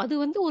இருக்கும். அது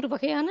வந்து ஒரு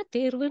வகையான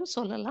தேர்வுன்னு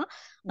சொல்லலாம்.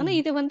 ஆனா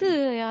இதை வந்து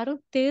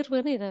யாரும்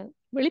தேர்வுன்னு இதை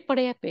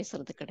வெளிப்படையா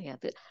பேசுறது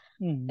கிடையாது.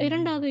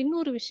 2வது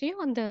இன்னொரு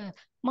விஷயம், அந்த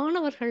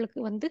மாணவர்களுக்கு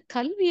வந்து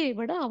கல்வியை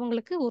விட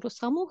அவங்களுக்கு ஒரு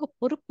சமூக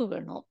பொறுப்பு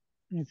வேணும்.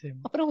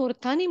 அப்புறம் ஒரு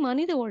தனி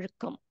மனித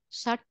ஒழுக்கம்,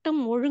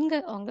 சட்டம் ஒழுங்க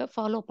அவங்க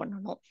ஃபாலோ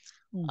பண்ணணும்.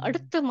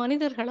 அடுத்த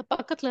மனிதர்களை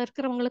பக்கத்துல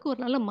இருக்கிறவங்களுக்கு ஒரு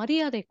நல்ல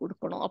மரியாதை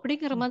கொடுக்கணும்.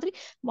 அப்படிங்கிற மாதிரி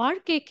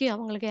வாழ்க்கைக்கு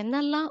அவங்களுக்கு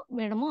என்னெல்லாம்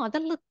வேணுமோ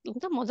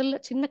அதெல்லாம் முதல்ல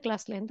சின்ன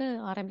கிளாஸ்ல இருந்து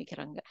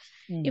ஆரம்பிக்கிறாங்க.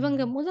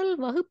 இவங்க முதல்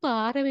வகுப்பு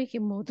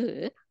ஆரம்பிக்கும் போது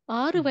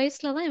 6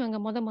 வயசுலதான் இவங்க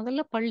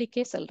முதல்ல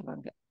பள்ளிக்கே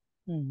செல்றாங்க.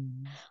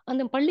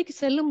 அந்த பள்ளிக்கு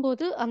செல்லும்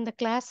போது அந்த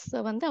கிளாஸ்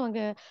வந்து அவங்க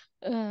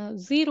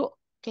 0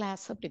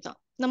 கிளாஸ் அப்படிதான்.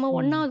 நம்ம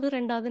 1வது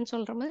 2வதுன்னு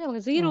சொல்ற மாதிரி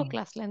அவங்க 0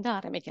 கிளாஸ்ல இருந்து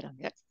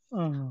ஆரம்பிக்கிறாங்க.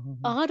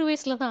 6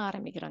 வயசுலதான்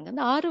ஆரம்பிக்கிறாங்க.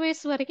 அந்த 6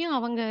 வயசு வரைக்கும்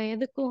அவங்க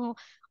எதுக்கும்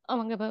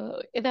அவங்க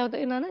ஏதாவது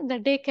என்னன்னா இந்த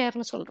டே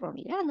கேர்னு சொல்றோம்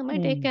இல்லையா, அந்த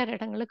மாதிரி டே கேர்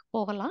இடங்களுக்கு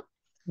போகலாம்.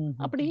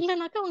 அப்படி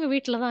இல்லைனாக்கா அவங்க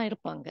வீட்டுலதான்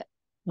இருப்பாங்க.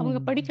 அவங்க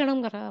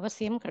படிக்கணுங்கிற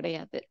அவசியம்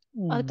கிடையாது.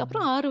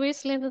 அதுக்கப்புறம் 6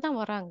 வயசுல இருந்து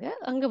தான் வராங்க.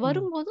 அங்க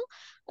வரும்போதும்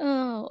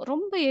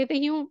ரொம்ப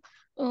எதையும்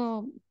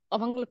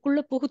அவங்களுக்குள்ள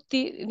புகுத்தி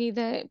நீ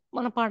இதை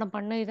மனப்பாடம்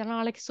பண்ணு, இதை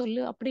நாளைக்கு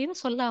சொல்லு அப்படின்னு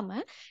சொல்லாம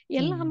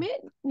எல்லாமே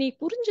நீ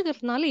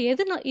புரிஞ்சுக்கிறதுனால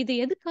இது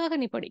எதுக்காக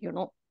நீ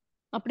படிக்கணும்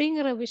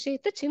அப்படிங்கிற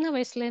விஷயத்த சின்ன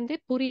வயசுல இருந்தே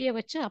புரிய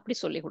வச்சு அப்படி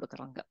சொல்லி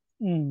கொடுக்குறாங்க.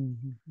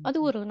 அது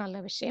ஒரு நல்ல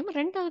விஷயம்.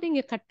 2வது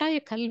இங்க கட்டாய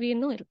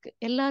கல்வின்னு இருக்கு.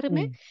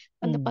 எல்லாருமே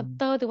அந்த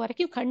 10வது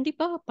வரைக்கும்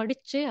கண்டிப்பா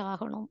படிச்சே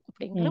ஆகணும்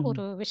அப்படிங்கிற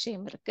ஒரு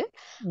விஷயம் இருக்கு.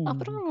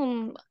 அப்புறம்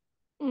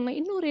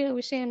இன்னொரு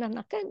விஷயம்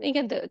என்னன்னாக்க, நீங்க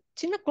இந்த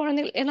சின்ன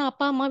குழந்தைகள், ஏன்னா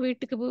அப்பா அம்மா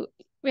வீட்டுக்கு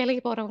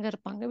வேலைக்கு போறவங்க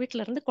இருப்பாங்க,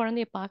 வீட்டுல இருந்து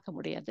குழந்தைய பார்க்க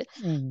முடியாது.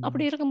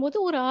 அப்படி இருக்கும்போது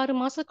ஒரு 6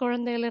 மாச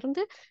குழந்தையில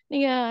இருந்து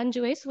நீங்க 5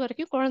 வயசு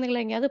வரைக்கும்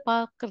குழந்தைகளை எங்கேயாவது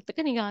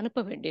பார்க்கறதுக்கு நீங்க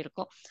அனுப்ப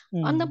வேண்டியிருக்கும்.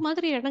 அந்த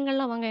மாதிரி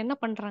இடங்கள்ல அவங்க என்ன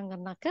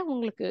பண்றாங்கன்னாக்க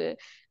உங்களுக்கு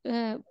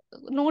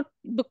நோட்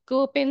புக்கோ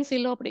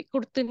பென்சிலோ அப்படி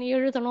கொடுத்து நீ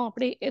எழுதணும்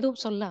அப்படி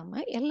எதுவும்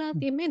சொல்லாம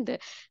எல்லாத்தையுமே இந்த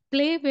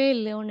பிளேவே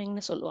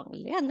லேர்னிங்னு சொல்லுவாங்க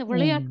இல்லையா, அந்த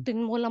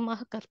விளையாட்டின்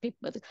மூலமாக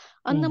கற்பிப்பது,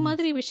 அந்த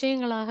மாதிரி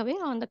விஷயங்களாகவே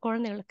அந்த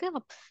குழந்தைகளுக்கு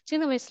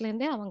சின்ன வயசுல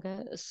இருந்தே அவங்க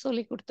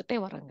சொல்லி கொடுத்துட்டே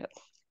வராங்க.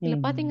 இதுல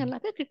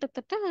பாத்தீங்கன்னாக்க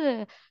கிட்டத்தட்ட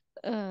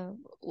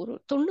ஒரு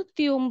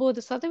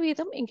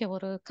 99% இங்க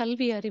ஒரு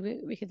கல்வி அறிவு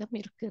விகிதம்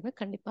இருக்குன்னு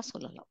கண்டிப்பா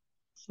சொல்லலாம்.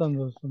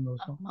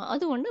 சந்தோஷம்.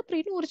 அது ஒண்ணு.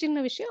 அப்புறம் இன்னும் ஒரு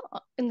சின்ன விஷயம்,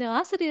 இந்த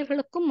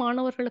ஆசிரியர்களுக்கும்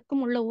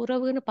மாணவர்களுக்கும் உள்ள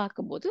உறவுன்னு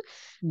பார்க்கும்போது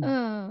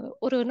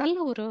ஒரு நல்ல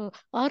ஒரு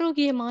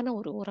ஆரோக்கியமான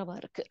ஒரு உறவா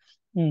இருக்கு.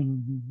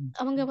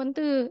 அவங்க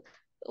வந்து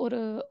ஒரு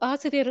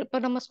ஆசிரியர் இப்ப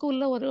நம்ம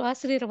ஸ்கூல்ல ஒரு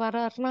ஆசிரியர்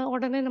வராருன்னா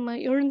உடனே நம்ம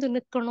எழுந்து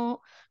நிக்கணும்,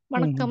 ம்.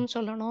 வணக்கம்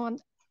சொல்லணும்.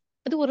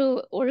 அது ஒரு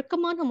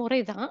ஒழுக்கமான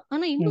முறைதான்.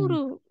 ஆனா இன்னொரு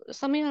ம்.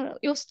 சமயம்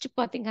யோசிச்சு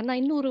பார்த்தீங்கன்னா,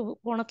 இன்னொரு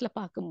கோணத்துல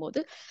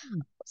பார்க்கும்போது,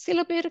 ம். சில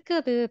பேருக்கு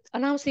அது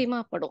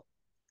அனாவசியமா படும்.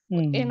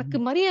 எனக்கு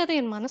ம். மரியாதை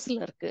என்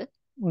மனசுல இருக்கு.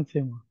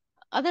 நிச்சயமா.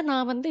 அத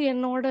நான் வந்து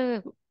என்னோட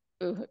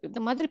இந்த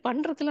மாதிரி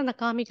பண்றதுல நான்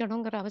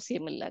காமிக்கணுங்கிற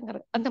அவசியம் இல்லங்கிற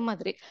அந்த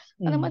மாதிரி.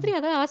 அந்த மாதிரி ம்.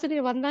 அதாவது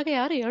ஆசிரியர் வந்தாங்க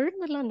யாரும்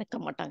எழுந்துலாம் நிக்க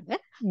மாட்டாங்க.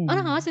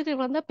 ஆனா ம்.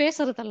 ஆசிரியர் வந்தா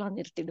பேசுறதெல்லாம்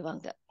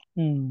நிறுத்திடுவாங்க.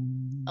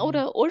 ஒரு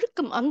ம்.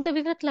 ஒழுக்கம் அந்த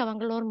விதத்துல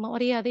அவங்களோட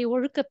மரியாதை,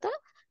 ஒழுக்கத்த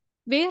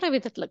வேற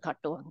விதத்துல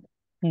காட்டுவாங்க.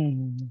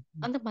 ம்.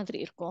 அந்த மாதிரி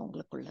இருக்கும்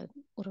அவங்களுக்குள்ள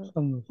ஒரு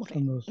சந்தோஷம், முறை.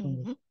 சந்தோஷம், ம்ஹ்ம்.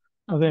 சந்தோஷம்.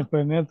 அதான் ஆமா. இப்ப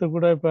நேத்து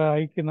கூட இப்ப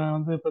நான்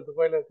வந்து இப்ப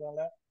துபாய்ல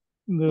இருக்கனால,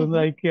 இது வந்து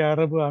ம்ஹ்ம். ஐக்கிய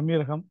அரபு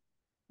அமீரகம்.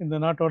 இந்த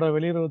நாட்டோட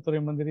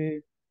வெளியுறவுத்துறை மந்திரி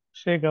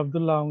ஷேக்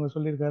அப்துல்லா அவங்க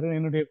சொல்லியிருக்காரு,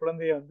 என்னுடைய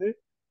குழந்தைய வந்து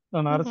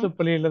நான் அரசு ம்ஹ்ம்.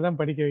 பள்ளியில தான்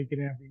படிக்க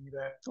வைக்கிறேன் அப்படிங்கிற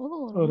ஓ!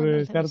 ரொம்ப ஒரு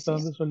நல்ல கருத்தை விஷயம்.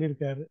 வந்து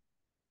சொல்லியிருக்காரு.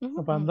 ம்ஹ்ம்.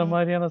 அப்ப அந்த ம்ஹ்ம்.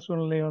 மாதிரியான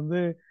சூழ்நிலை வந்து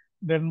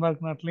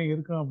டென்மார்க் நாட்டிலையும்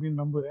இருக்கும்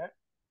அப்படின்னு நம்புறேன்.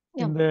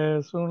 இந்த ஆமா.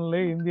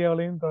 சூழ்நிலை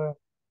இந்தியாவிலையும்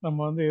நம்ம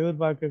வந்து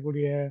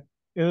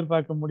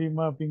எதிர்பார்க்க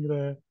முடியுமா அப்படிங்கிற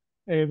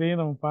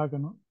இதையும் நம்ம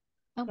பார்க்கணும்.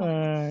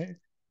 ஆமாமா. அஹ்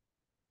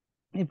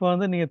இப்போ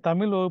வந்து நீங்க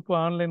தமிழ் வகுப்பு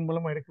ஆன்லைன்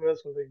மூலமா எடுக்கிறதா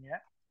சொல்றீங்க.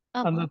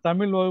 ஆமா. அந்த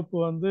தமிழ் வகுப்பு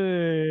வந்து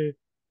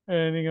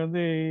நீங்க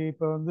வந்து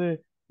இப்போ வந்து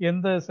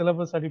எந்த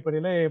சிலபஸ்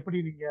அடிப்படையில எப்படி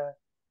நீங்க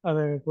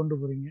அதை கொண்டு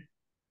போறீங்க?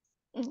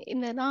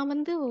 இந்த நான்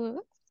வந்து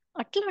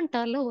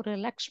அட்லாண்டால ஒரு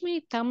லக்ஷ்மி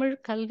தமிழ்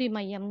கல்வி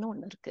மையம்னு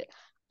ஒண்ணு இருக்கு.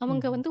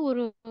 அவங்க ம். வந்து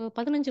ஒரு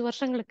 15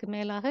 வருஷங்களுக்கு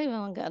மேலாக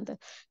அவங்க அந்த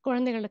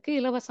குழந்தைகளுக்கு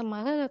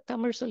இலவசமாக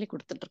தமிழ் சொல்லிக்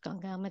குடுத்துட்டு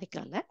இருக்காங்க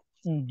அமெரிக்கால.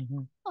 ம்.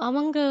 ம்.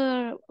 அவங்க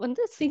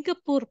வந்து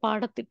சிங்கப்பூர்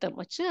பாடத்திட்டம்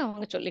வச்சு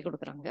அவங்க சொல்லிக்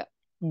குடுக்குறாங்க.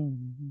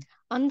 ம்.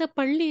 அந்த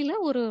பள்ளியில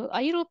ஒரு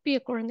ஐரோப்பிய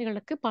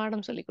குழந்தைகளுக்கு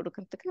பாடம் சொல்லிக்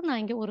குடுக்கறதுக்கு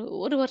நான் இங்க ஒரு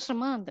 1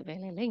 வருஷமா அந்த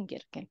வேலையில இங்க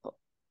இருக்கேன் இப்போ.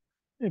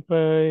 இப்ப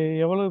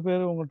எவ்வளவு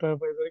பேர் உங்கள்கிட்ட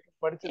இப்ப இது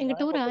வரைக்கும்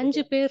என்கிட்ட படிச்சிருக்காங்க ஒரு இப்ப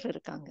 5 படிக்கிறாங்க? பேர்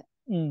இருக்காங்க.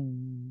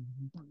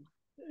 ம். ஆமா.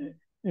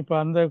 இப்ப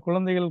அந்த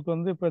குழந்தைகளுக்கு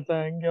வந்து இப்ப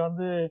இங்க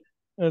வந்து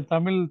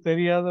தமிழ்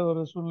தெரியாத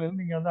ஒரு சூழ்நிலையில்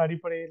நீங்க வந்து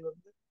அடிப்படையில்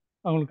வந்து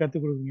அவங்களுக்கு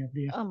கற்றுக் கொடுக்குறீங்க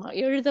அப்படியா? ஆமா.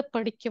 எழுத,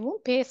 படிக்கவும்,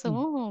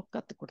 ம். பேசவும்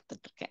கத்துக்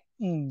குடுத்துட்டு இருக்கேன்.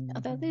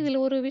 அதாவது ம். இதுல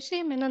ஒரு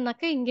விஷயம்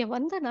என்னன்னாக்கா, இங்க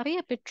வந்த நெறைய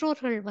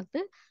பெற்றோர்கள்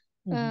வந்து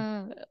அ ம்.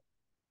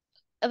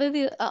 அதாவது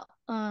அ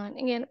அ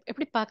நீங்க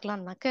எப்படி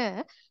பார்க்கலாம்னாக்க,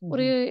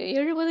 ஒரு ம்.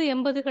 70,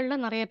 80கள்ல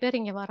நெறைய பேர்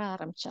இங்க வர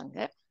ஆரம்பிச்சாங்க.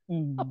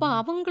 அப்ப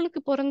ம். அவங்களுக்கு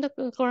பொறந்த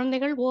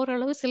குழந்தைகள்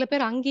ஓரளவு சில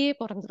பேர் அங்கேயே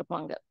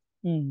பொறந்திருப்பாங்க.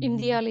 ம்.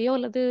 இந்தியாலயோ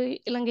அல்லது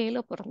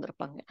இலங்கையிலோ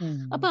பொறந்திருப்பாங்க.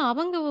 அப்ப ம்.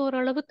 அவங்க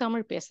ஓரளவு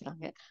தமிழ்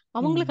பேசுறாங்க.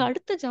 அவங்களுக்கு ம்.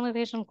 அடுத்த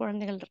ஜெனரேஷன்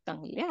குழந்தைகள்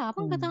இருக்காங்க இல்லையா?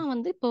 அவங்க ம். தான்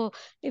வந்து இப்போ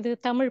இது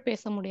தமிழ்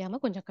பேச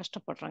முடியாம கொஞ்சம்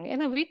கஷ்டப்படுறாங்க.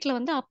 ஏன்னா வீட்ல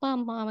வந்து அப்பா,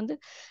 அம்மா வந்து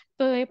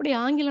இப்போ எப்படி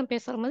ஆங்கிலம்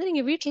பேசுற மாதிரி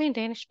இங்க வீட்லயும்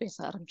டேனிஷ் பேச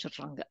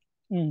ஆரம்பிச்சுடுறாங்க.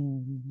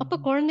 அப்ப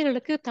ம்.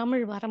 குழந்தைகளுக்கு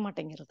தமிழ்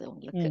வரமாட்டேங்கிறது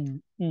அவங்களுக்கு. ம்.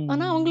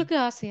 ஆனா ம். அவங்களுக்கு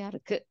ஆசையா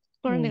இருக்கு.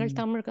 குழந்தைகள் ம்.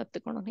 தமிழ்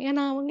கத்துக்கணும்.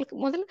 ஏன்னா அவங்களுக்கு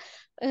முதல்ல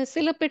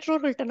சில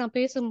பெற்றோர்கள்ட்ட நான்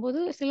பேசும்போது,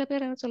 சில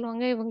பேர் என்ன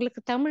சொல்லுவாங்க,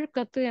 "இவங்களுக்கு தமிழ்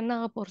கத்து என்ன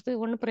ஆகப் போறது?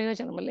 ஒண்ணும்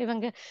பிரயோஜனம் இல்ல.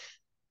 இவங்க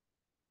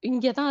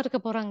இங்க தான் இருக்க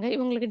போறாங்க.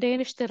 இவங்களுக்கு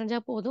டேனிஷ் தெரிஞ்சா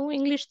போதும்,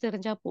 இங்கிலீஷ்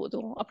தெரிஞ்சா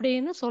போதும்."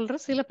 அப்படின்னு சொல்ற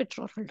சில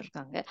பெற்றோர்கள்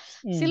இருக்காங்க.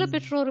 சில ம்.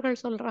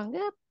 பெற்றோர்கள் சொல்றாங்க,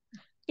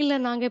 இல்ல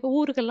நாங்க இப்ப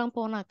ஊருக்கெல்லாம்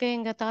போனாக்க,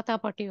 எங்க தாத்தா,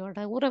 பாட்டியோட,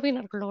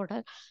 உறவினர்களோட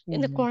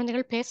இந்த ம்.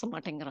 குழந்தைகள் பேச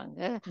மாட்டேங்கிறாங்க.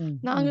 ம்.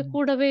 நாங்க ம்.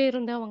 கூடவே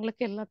இருந்து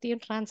அவங்களுக்கு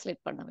எல்லாத்தையும்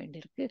டிரான்ஸ்லேட் பண்ண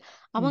வேண்டியிருக்கு.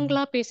 ம்.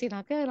 அவங்களா பேசினாக்க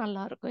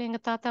நல்லாருக்கும். எங்க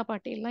தாத்தா,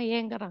 பாட்டி எல்லாம்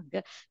ஏங்குறாங்க.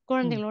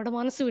 ம். குழந்தைகளோட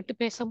மனசு விட்டு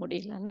பேச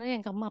முடியலன்னு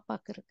எங்க அம்மா,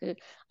 அப்பாவுக்கு இருக்கு.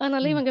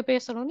 அதனால ம். இவங்க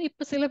பேசணும்னு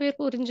இப்ப சில பேர்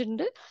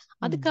புரிஞ்சுண்டு,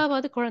 ம்.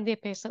 அதுக்காவது குழந்தைய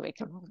பேச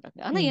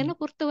வைக்கணுங்கிறாங்க. ஆனா ம். என்ன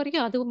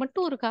பொறுத்தவரைக்கும் அது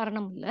மட்டும் ஒரு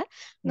காரணம் இல்ல.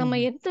 நம்ம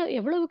ம்.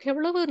 எவ்வளவுக்கு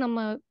எவ்வளவு நம்ம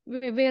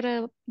வேற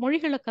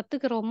மொழிகள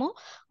கத்துக்கிறோமோ,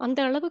 அந்த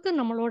அளவுக்கு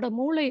நம்மளோட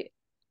மூளை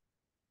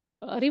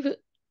அறிவு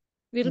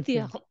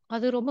நிச்சயம். விருத்தியாகும்.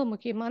 அது ரொம்ப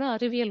முக்கியமான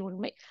அறிவியல்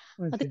உண்மை.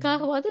 நிச்சயம்.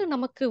 அதுக்காகவாது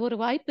நமக்கு ஒரு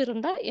வாய்ப்பு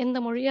இருந்தா, எந்த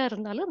மொழியா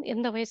இருந்தாலும்,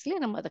 எந்த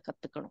வயசுலயும் நம்ம அத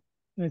கத்துக்கணும்.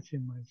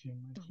 நிச்சயமா,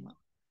 நிச்சயமா, ஆமா. நிச்சயம்.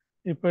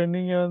 இப்ப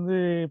நீங்க வந்து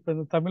இப்ப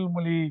இந்த தமிழ்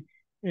மொழி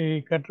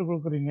கற்றுக்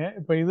கொடுக்குறீங்க.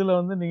 இப்ப இதுல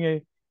வந்து நீங்க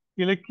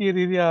இலக்கிய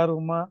ரீதியா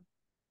ஆர்வமா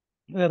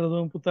வேற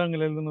எதுவும்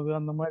புத்தகங்கள் எழுதுனது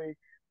அந்த மாதிரி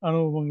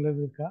அனுபவங்கள்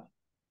எதுவும் இருக்கா?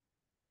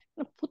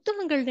 நான்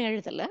புத்தகங்கள்னு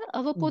எழுதல.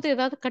 ம். அவ்வப்போது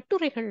ஏதாவது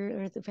கட்டுரைகள்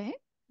எழுதுவேன்.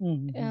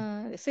 ம். ம்.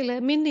 சில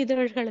மின்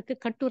இதழ்களுக்கு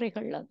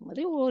கட்டுரைகள் அது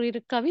மாதிரி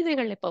ஓரிரு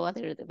கவிதைகள் எப்பவாவது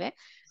எழுதுவேன்.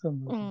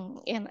 சந்தோஷம்.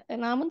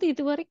 நான் வந்து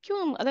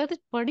இதுவரைக்கும் அதாவது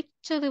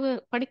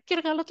படிக்கிற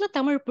காலத்துல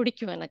தமிழ்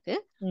பிடிக்கும் எனக்கு.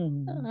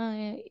 ம். அ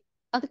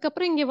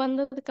அதுக்கப்புறம் இங்க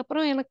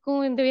வந்ததுக்கப்புறம்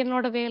எனக்கும் இந்த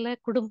என்னோட வேலை,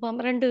 குடும்பம்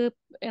 2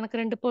 எனக்கு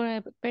 2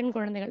 பெண்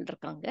குழந்தைகள்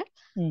இருக்காங்க.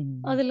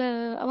 ம். அதுல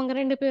அவங்க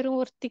 2 பேரும்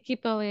ஒருத்திக்கு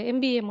இப்ப அவ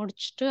எம்பிஏ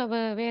முடிச்சுட்டு அவ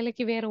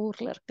வேலைக்கு வேற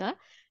ஊர்ல இருக்கா.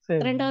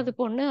 சரி. 2வது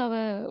பொண்ணு அவ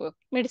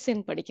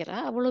மெடிசின் படிக்கிறா.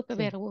 அவளும் இப்ப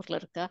சரி. வேற ஊர்ல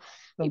இருக்கா.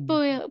 இப்போ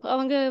சந்தோஷம்.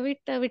 அவங்க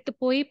வீட்ட விட்டு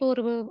போய் இப்போ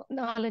ஒரு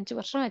 4, 5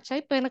 வருஷம் ஆச்சா.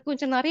 இப்ப எனக்கு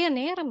கொஞ்சம் நெறைய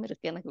நேரம்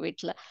இருக்கு எனக்கு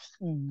வீட்ல.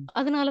 ம்.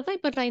 அதனால தான்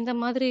இப்ப நான் இந்த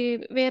மாதிரி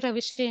வேற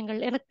விஷயங்கள்,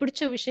 எனக்கு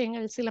பிடிச்ச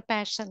விஷயங்கள் சில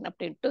பேஷன்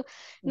அப்படின்ட்டு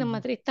இந்த ம்.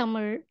 மாதிரி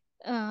தமிழ்,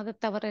 அத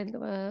தவிர இந்த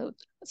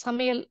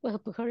சமையல்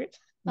வகுப்புகள்,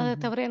 அத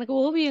ம். தவிர எனக்கு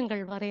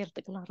ஓவியங்கள்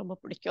வரையறதுக்குலாம் ரொம்ப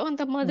பிடிக்கும்.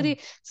 அந்த மாதிரி ம்.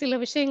 சில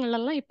விஷயங்கள்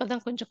எல்லாம் இப்ப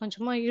தான் கொஞ்சம்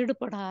கொஞ்சமா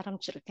ஈடுபட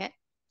ஆரம்பிச்சிருக்கேன்.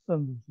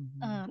 சந்தோஷம்.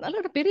 நல்ல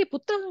ஒரு பெரிய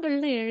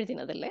புத்தகங்கள்னு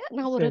எழுதினது இல்ல.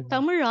 நான் ஒரு சரி.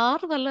 தமிழ்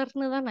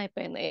ஆர்வலர்னு தான் நான்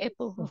இப்ப என்ன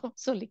எப்போ ச-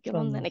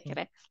 சொல்லிக்கணும்னு சந்தோஷம்.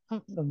 நினைக்கிறேன்.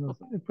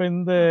 சந்தோஷம். இப்ப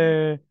இந்த ஆமா.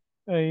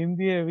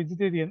 இந்திய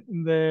வெஜிடேரியன்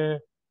இந்த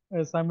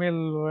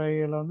சமையல்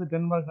வகைகளை வந்து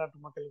டென்மார்க் நாட்டு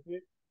மக்களுக்கு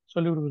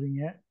சொல்லிக்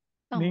கொடுக்குறீங்க.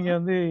 ஆமா. நீங்க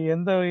வந்து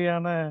எந்த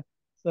வகையான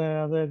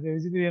அதாவது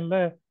வெஜிடேரியன்ல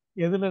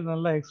எதுல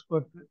நல்லா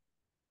எக்ஸ்பர்ட்?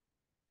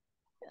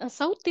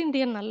 சவுத்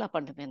இந்தியன் நல்லா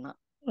பண்ணுவேன் நான்.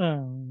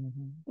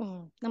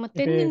 நம்ம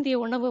இப்போ தென்னிந்திய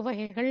உணவு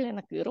வகைகள்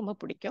எனக்கு ரொம்ப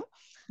பிடிக்கும்.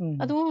 ம்,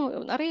 அதுவும்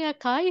நிறைய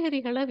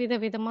காய்கறிகளை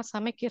விதவிதமா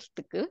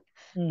சமைக்கிறதுக்கு,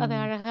 அதை ம்,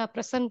 அழகா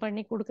ப்ரெசென்ட்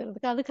பண்ணி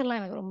கொடுக்கறதுக்கு, அதுக்கெல்லாம்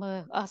எனக்கு ரொம்ப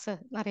ஆசை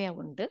நிறைய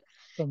உண்டு.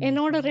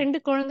 என்னோட சந்தோஷம். 2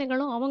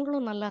 குழந்தைகளும்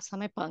அவங்களும் நல்லா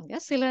சமைப்பாங்க.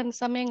 சில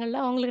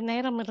சமயங்கள்ல அவங்களுக்கு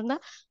நேரம் இருந்தா,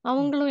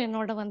 ம், அவங்களும்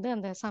என்னோட வந்து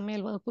அந்த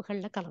சமையல்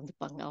வகுப்புகள்ல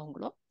கலந்துப்பாங்க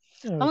அவங்களும்.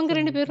 அவங்க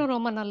 2 சந்தோஷம். பேரும்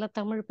ரொம்ப நல்லா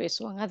தமிழ்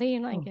பேசுவாங்க.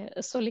 அதையும் நான் ம், இங்க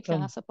சொல்லிக்க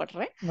சந்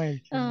ஆசைப்படுறேன்.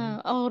 மகிழ்ச்சி,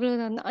 மகிழ்ச்சி. ஒரு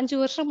 5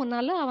 வருஷம்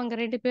முன்னால அவங்க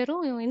 2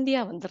 பேரும்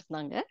இந்தியா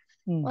வந்திருந்தாங்க.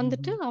 ம்,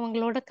 வந்துட்டு ம்,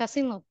 அவங்களோட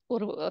கசின்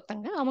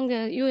ஒருத்தங்க அவங்க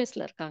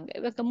யுஎஸ்ல இருக்காங்க.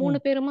 இவங்க 3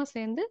 ம், பேருமா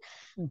சேர்ந்து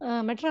ம்,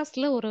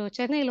 மெட்ராஸ்ல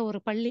சென்னையில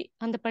ஒரு பள்ளி.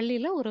 அந்த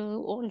பள்ளியில ஒரு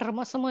 1 1/2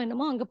 மாசமோ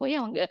என்னமோ அங்க போய்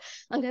அவங்க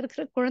அங்க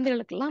இருக்கிற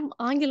குழந்தைகளுக்கெல்லாம்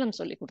ஆங்கிலம்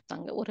சொல்லிக்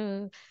குடுத்தாங்க. ஒரு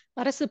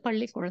அரசு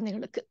பள்ளி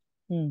குழந்தைகளுக்கு.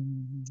 ம்,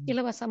 ம்,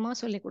 இலவசமா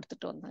சொல்லிக்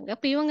குடுத்துட்டு வந்தாங்க.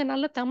 அப்ப இவங்க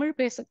நல்லா தமிழ்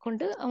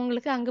பேசக்கொண்டு,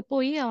 அவங்களுக்கு அங்க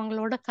போய்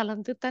அவங்களோட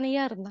கலந்து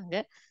தனியா இருந்தாங்க.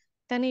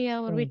 தனியா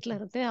ஒரு வீட்ல சந்தோஷம்.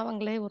 இருந்து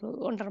அவங்களே ஒரு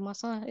 1 1/2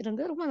 மாசம்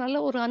இருந்து ரொம்ப நல்ல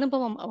ஒரு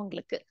அனுபவம்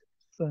அவங்களுக்கு.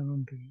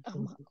 நன்றி.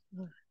 சரி, ஆமா. சரி.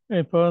 ம்.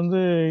 இப்போ வந்து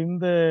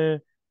இந்த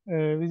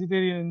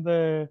வெஜிடேரியன் இந்த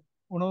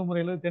உணவு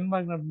முறையில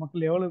தென்மார்க் நாட்டு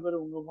மக்கள் எவ்வளவு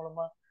பேர் உங்க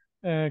மூலமா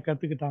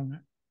கத்துக்கிட்டாங்க?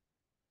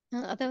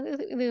 அதாவது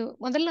இது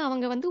முதல்ல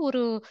அவங்க வந்து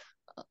ஒரு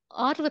அ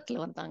ஆர்வத்துல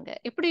வந்தாங்க.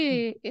 எப்படி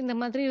ம், இந்த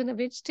மாதிரி இந்த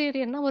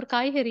வெஜிடேரியன்னா ஒரு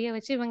காய்கறிய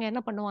வச்சு இவங்க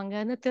என்ன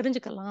பண்ணுவாங்கன்னு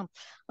தெரிஞ்சுக்கலாம்.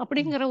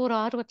 ம், அப்படிங்கிற ஒரு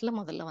ஆர்வத்துல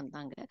முதல்ல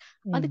வந்தாங்க.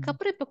 ம்,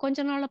 அதுக்கப்புறம் இப்ப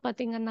கொஞ்ச நாளா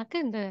பார்த்தீங்கன்னாக்க,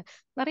 இந்த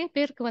நெறைய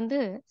பேருக்கு வந்து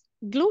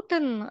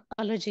குளூட்டன்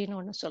அலர்ஜின்னு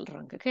ஒண்ணு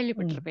சொல்றாங்க.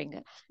 ம், கேள்விப்பட்டிருப்பீங்க.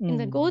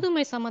 இந்த ம்,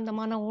 கோதுமை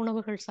சம்பந்தமான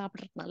உணவுகள்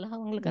சாப்பிடுறதுனால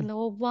அவங்களுக்கு ம், அந்த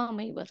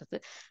ஒவ்வாமை வருது.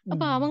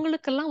 அப்ப ம்,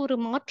 அவங்களுக்கெல்லாம் ஒரு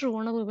மாற்று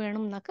உணவு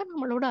வேணும்னாக்கா,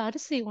 நம்மளோட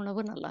அரிசி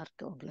உணவு நல்லா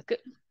இருக்கு அவங்களுக்கு.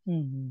 ம்,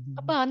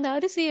 அப்ப ம், அந்த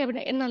அரிசிய விட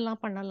என்னெல்லாம்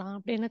பண்ணலாம்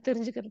அப்படின்னு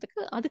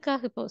தெரிஞ்சுக்கிறதுக்கு,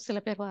 அதுக்காக இப்போ சில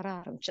பேர் வர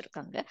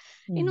ஆரம்பிச்சிருக்காங்க.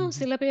 இன்னும் ம்,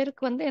 சில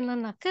பேருக்கு வந்து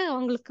என்னன்னாக்க,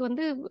 அவங்களுக்கு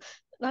வந்து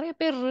நெறைய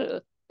பேர்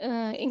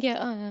இங்க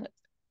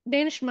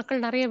டேனிஷ் மக்கள்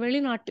நெறைய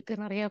வெளிநாட்டுக்கு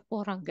நெறைய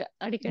போறாங்க.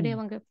 அடிக்கடி ம்,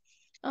 அவங்க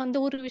அந்த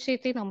ஒரு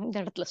விஷயத்தையும் நான் இந்த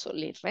இடத்துல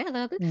சொல்லிடுறேன்.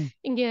 அதாவது ம்,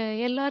 இங்க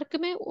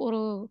எல்லாருக்குமே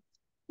ஒரு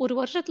ஒரு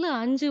வருஷத்துல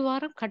 5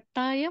 வாரம்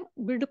கட்டாயம்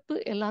விடுப்பு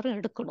எல்லாரும்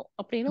எடுக்கணும்.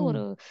 அப்படின்னு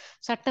ஒரு ம்,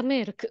 சட்டமே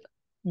இருக்கு.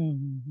 ம்,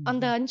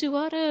 அந்த ம், 5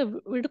 வார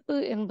விடுப்பு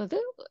என்பது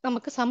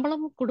நமக்கு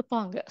சம்பளமும்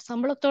குடுப்பாங்க.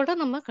 சம்பளத்தோட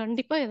நம்ம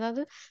கண்டிப்பா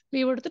ஏதாவது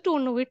லீவ் எடுத்துட்டு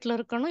ஒண்ணு வீட்ல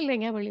இருக்கணும், இல்ல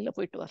எங்கேயாவது வெளியில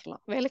போயிட்டு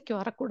வரலாம். வேலைக்கு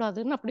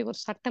வரக்கூடாதுன்னு அப்படி ஒரு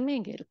சட்டமே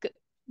இங்க இருக்கு.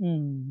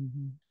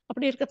 ம்.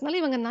 அப்படி இருக்கிறதுனால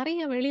இவங்க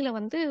நெறைய வெளியில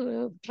வந்து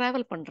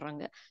டிராவல்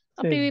பண்றாங்க.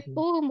 அப்படி சரி, சரி.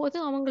 போகும்போது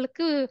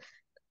அவங்களுக்கு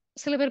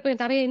சில பேர் போய்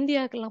நெறைய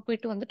இந்தியாவுக்கெல்லாம்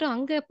போயிட்டு வந்துட்டு,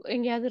 அங்க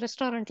எங்கேயாவது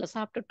ரெஸ்டாரண்ட்ல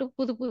சாப்பிட்டுட்டு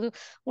புது புது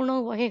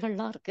உணவு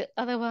வகைகள்லாம் இருக்கு.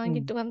 அத ம்,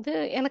 வாங்கிட்டு வந்து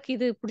எனக்கு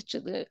இது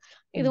பிடிச்சது.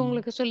 இது ம்,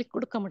 உங்களுக்கு சொல்லிக்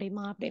குடுக்க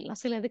முடியுமா?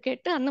 அப்படின்லாம் சில இது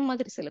கேட்டு அந்த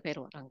மாதிரி சில பேர்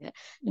வராங்க.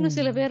 இன்னும்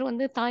சில ம், பேர்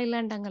வந்து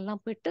தாய்லாந்து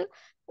அங்கெல்லாம் போயிட்டு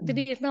ம்,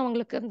 திடீர்னு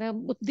அவங்களுக்கு அந்த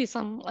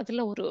புத்திசம்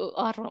அதுல ஒரு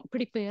ஆர்வம்,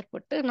 பிடிப்பு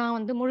ஏற்பட்டு, நான்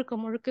வந்து முழுக்க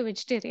முழுக்க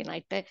வெஜிடேரியன்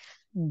ஆயிட்டேன்.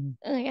 ம்,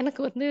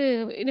 எனக்கு வந்து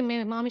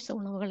இனிமே மாமிச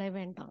உணவுகளே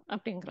வேண்டாம்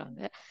அப்படிங்கிறாங்க.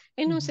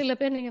 இன்னும் ம், சில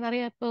பேர் நீங்க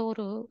நெறைய இப்போ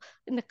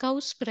இந்த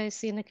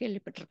கவுஸ்பிரசின்னு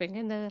கேள்விப்பட்டிருப்பீங்க.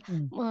 இந்த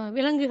ம்,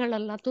 விலங்குகள்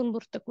எல்லாம்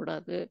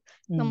துன்புறுத்தக்கூடாது.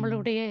 ம்,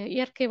 நம்மளுடைய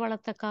இயற்கை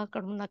வளத்த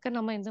காக்கணும்னாக்க,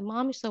 நம்ம இந்த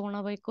மாமிச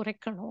உணவை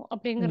குறைக்கணும்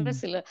அப்படிங்கிற ம்,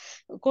 சில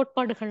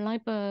கோட்பாடுகள்லாம்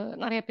இப்ப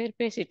நெறைய பேர்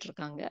பேசிட்டு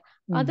இருக்காங்க.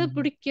 அத ம்,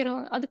 பிடிக்கிற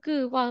அதுக்கு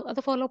அத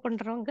ஃபாலோ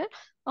பண்றவங்க,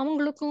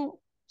 அவங்களுக்கும்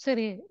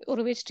சரி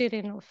ஒரு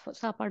வெஜிடேரியன்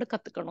சாப்பாடு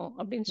கத்துக்கணும்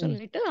அப்படின்னு ம்,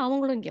 சொல்லிட்டு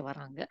அவங்களும் இங்க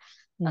வராங்க.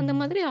 அந்த ம்,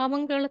 மாதிரி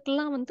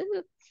அவங்களுக்கெல்லாம் வந்து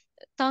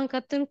தான்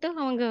கத்துன்ட்டு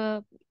அவங்க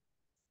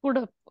கூட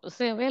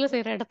வேலை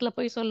செய்ற இடத்துல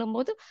போய்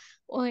சொல்லும்போது,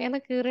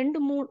 எனக்கு 2,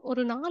 3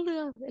 ஒரு 4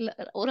 இல்ல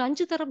ஒரு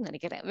 5 தரம்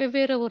நெனைக்கிறேன்.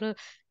 வெவ்வேறு ஒரு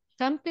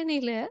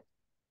கம்பெனில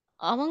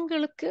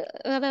அவங்களுக்கு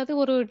அதாவது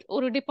ஒரு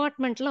ஒரு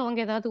டிபார்ட்மெண்ட்ல அவங்க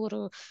ஏதாவது ஒரு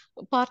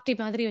பார்ட்டி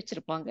மாதிரி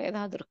வச்சிருப்பாங்க.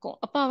 ஏதாவது இருக்கும்.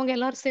 அப்ப அவங்க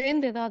எல்லாரும்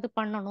சேர்ந்து ஏதாவது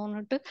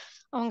பண்ணணும்னுட்டு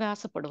அவங்க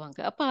ஆசைப்படுவாங்க.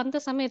 அப்ப அந்த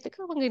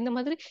சமயத்துக்கு அவங்க இந்த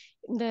மாதிரி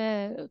இந்த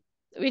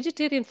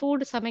வெஜிடேரியன்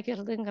ஃபுட்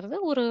சமைக்கிறதுங்கிறது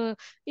ஒரு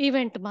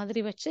ஈவென்ட்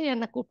மாதிரி வச்சு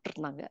என்ன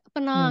கூப்பிட்டுருந்தாங்க. அப்ப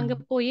நான் அங்க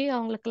ம், போய்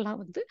அவங்களுக்கெல்லாம்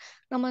வந்து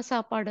நம்ம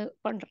சாப்பாடு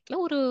பண்றதுல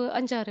ஒரு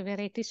 5, 6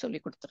 வெரைட்டி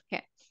சொல்லிக்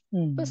குடுத்துருக்கேன்.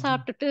 இப்ப ம்,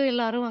 சாப்பிட்டுட்டு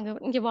எல்லாரும்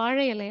இங்க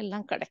வாழை இலை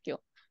எல்லாம்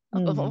கிடைக்கும்.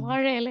 அப்ப ம்,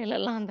 வாழை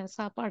இலையிலலாம் அந்த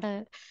சாப்பாட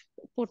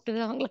போட்டு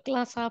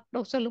அவங்களுக்கெல்லாம்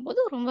சாப்பிட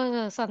சொல்லும்போது ரொம்ப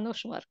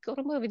சந்தோஷமா இருக்கு.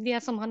 ரொம்ப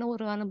வித்தியாசமான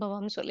ஒரு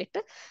அனுபவம்னு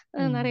சொல்லிட்டு,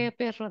 நெறைய ம்.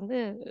 பேர் வந்து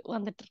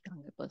வந்துட்டு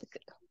இருக்காங்க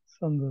இப்போதைக்கு.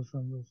 சந்தோஷம்,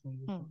 சந்தோஷம்,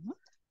 சந்தோஷம். ம்.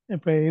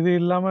 இப்ப இது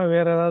இல்லாம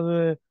வேற ஏதாவது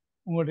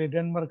உங்களுடைய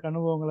டென்மார்க்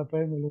அனுபவங்கள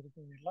பகிர்ந்து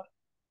கொள்வீங்களா?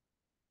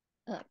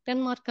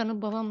 டென்மார்க்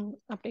அனுபவம்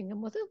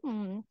அப்படிங்கும்போது,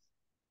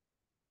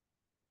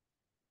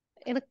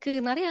 எனக்கு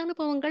நெறைய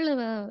அனுபவங்கள்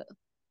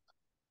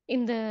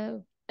இந்த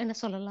என்ன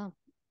சொல்லலாம்?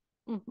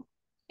 ம்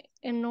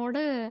என்னோட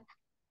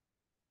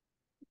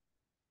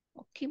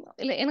முக்கியமா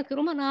இல்ல, எனக்கு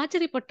ரொம்ப நான்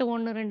ஆச்சரியப்பட்ட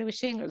 1, 2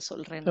 விஷயங்கள்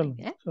சொல்றேன் நான்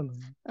சொல்லுங்க, இங்க.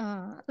 சொல்லுங்க.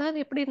 அதாவது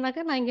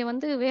எப்படின்னாக்க, நான் இங்க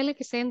வந்து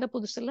வேலைக்கு சேர்ந்த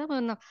புதுசுல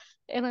நான்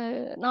எனக்கு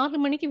 4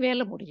 மணிக்கு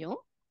வேலை முடியும்.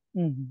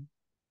 ம்ஹ்ம்.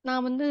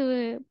 நான் வந்து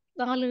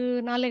 4,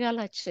 4:15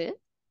 ஆச்சு.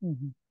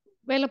 ம்ஹ்ம்.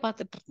 வேலை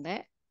பார்த்துட்டு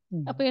இருந்தேன்.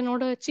 அப்ப ம்ஹ்ம்.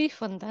 என்னோட சீஃப்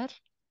வந்தார்.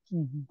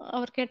 ம்ஹ்ம்.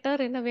 அவர்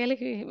கேட்டார், "என்ன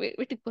வேலைக்கு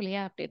வீட்டுக்கு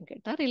போகலையா?" அப்படின்னு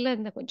கேட்டார். "இல்ல,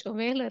 இந்த கொஞ்சம்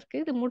வேலை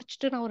இருக்கு. இது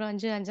முடிச்சுட்டு நான் ஒரு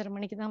 5, 5:30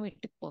 மணிக்கு தான்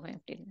வீட்டுக்கு போவேன்"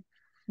 அப்படின்னு.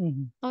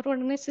 ம்ஹ்ம். அவர்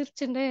உடனே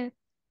சிரிச்சுட்டு,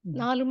 ம்.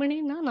 4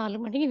 மணின்னா 4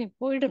 மணிக்கு நீ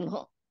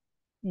போயிடணும்.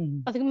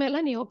 ம்ஹ்ம். அதுக்கு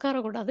மேல நீ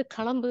உட்காரக்கூடாது.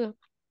 கிளம்பு.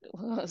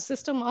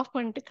 சிஸ்டம் ஆஃப்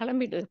பண்ணிட்டு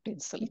கிளம்பிடு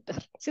அப்படின்னு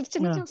சொல்லிட்டார்.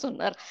 சிரிச்சுன்னு ஆ, தான்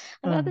சொன்னார்.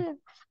 ஆ. அதாவது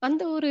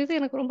அந்த ஒரு இது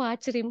எனக்கு ரொம்ப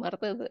ஆச்சரியமா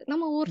இருந்தது.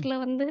 நம்ம ம். ஊர்ல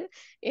வந்து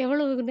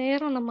எவ்வளவு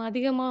நேரம் நம்ம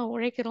அதிகமா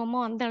உழைக்கிறோமோ,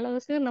 அந்த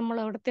அளவுக்கு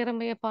நம்மளோட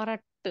திறமைய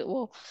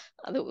பாராட்டுவோம்.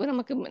 அது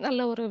நமக்கு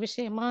நல்ல ஒரு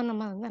விஷயமா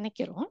நம்ம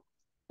நினைக்கிறோம்.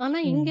 ஆனா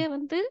இங்க ம்.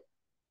 வந்து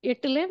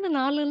 8லேருந்து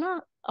 4ன்னா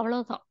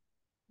அவ்வளோதான்.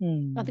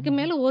 அதுக்கு ம்.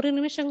 மேல ஒரு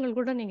நிமிஷங்கள்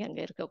கூட நீங்க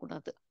அங்க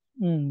இருக்கக்கூடாது.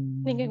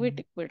 நீங்க ம்.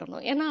 வீட்டுக்கு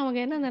போயிடணும். ஏன்னா அவங்க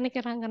என்ன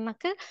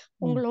நினைக்கிறாங்கன்னாக்க,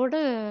 ம். உங்களோட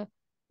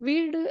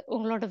வீடு,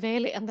 உங்களோட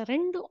வேலை அந்த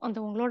 2ம் அந்த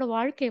உங்களோட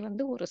வாழ்க்கை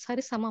வந்து ஒரு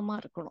சரிசமமா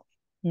இருக்கணும்.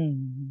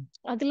 ம்.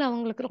 அதுல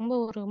அவங்களுக்கு ரொம்ப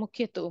ஒரு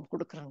முக்கியத்துவம்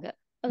குடுக்குறாங்க.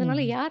 அதனால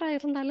ம்ஹ்ம். யாரா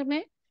இருந்தாலுமே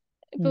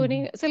இப்போ ம்ஹ்ம்.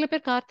 நீங்க சில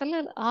பேர் காத்தால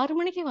 6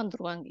 மணிக்கே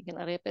வந்துருவாங்க. இங்க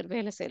நெறைய பேர்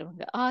வேலை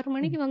செய்றவங்க. 6 ம்.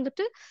 மணிக்கு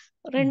வந்துட்டு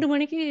ம். 2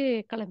 மணிக்கு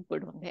கிளம்பி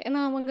போயிடுவாங்க.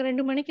 ஏன்னா அவங்க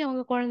 2 மணிக்கு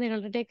அவங்க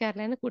குழந்தைகள டே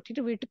கேர்லேருந்து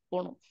கூட்டிட்டு வீட்டுக்கு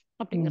போணும்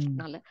ம்.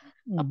 அப்படிங்கிறதுனால.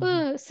 அப்ப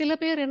ம்ஹ்ம். சில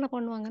பேர் என்ன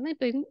பண்ணுவாங்கன்னா,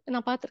 இப்ப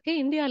நான்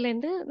பார்த்துருக்கேன்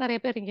இந்தியாலேருந்து நெறைய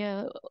பேர் இங்க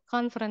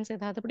கான்ஃபரன்ஸ்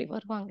ஏதாவது இப்படி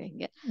வருவாங்க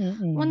இங்க. ம்.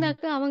 ம்.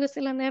 வந்தாக்க அவங்க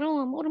சில நேரம்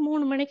ஒரு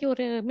 3 மணிக்கு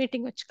ஒரு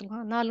மீட்டிங்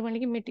வச்சுக்கலாம். 4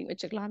 மணிக்கு மீட்டிங்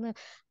வச்சுக்கலான்னு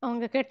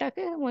அவங்க கேட்டாக்க,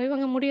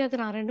 இவங்க முடியாது.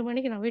 நான் 2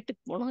 மணிக்கு நான்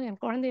வீட்டுக்கு போணும்.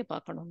 என் குழந்தைய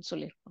பார்க்கணும்னு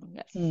சொல்லியிருப்பாங்க.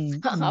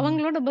 ம். ம்.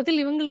 அவங்களோட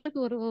பதில் இவங்களுக்கு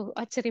ஒரு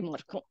ஆச்சரியமா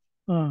இருக்கும்.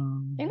 ஆ.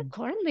 ஏன்னா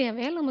குழந்தைய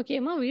வேலை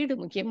முக்கியமா, வீடு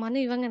முக்கியமான்னு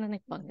இவங்க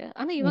நினைப்பாங்க.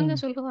 ஆனா இவங்க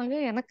ம். சொல்லுவாங்க,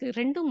 எனக்கு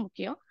 2ம்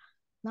முக்கியம்.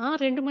 நான்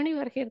 2 மணி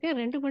வரைக்கும் இருக்கேன்.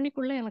 2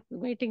 மணிக்குள்ள எனக்கு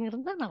மீட்டிங்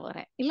இருந்தா நான்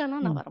வரேன். இல்லன்னா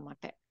நான் ம்.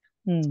 வரமாட்டேன்.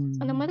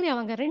 அந்த ம். மாதிரி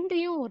அவங்க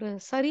 2யும் ஒரு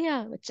சரியா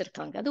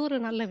வச்சிருக்காங்க. அது ஒரு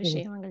நல்ல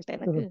விஷயம். சிறப்பு, அவங்கள்ட்ட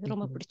எனக்கு சிறப்பு,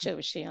 ரொம்ப சிறப்பு. பிடிச்ச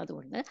விஷயம் அது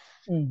ஒண்ணு.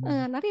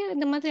 ம்ஹ்ம். நெறைய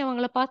இந்த மாதிரி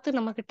அவங்கள பார்த்து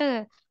நம்மகிட்ட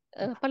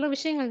பல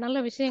விஷயங்கள், நல்ல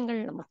விஷயங்கள்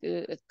நமக்கு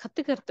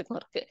கத்துக்கிறதுக்கும்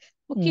இருக்கு.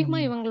 முக்கியமா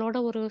ம். இவங்களோட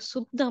ஒரு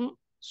சுத்தம்,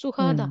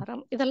 ம்.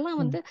 சுகாதாரம் இதெல்லாம்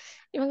ம். வந்து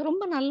இவங்க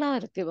ரொம்ப நல்லா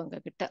இருக்கு இவங்க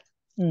கிட்ட.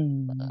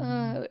 அ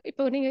ம்.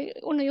 இப்போ நீங்க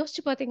ஒண்ணு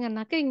யோசிச்சு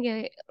பார்த்தீங்கன்னாக்க, இங்க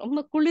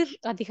ரொம்ப குளிர்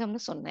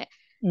அதிகம்னு சொன்னேன்.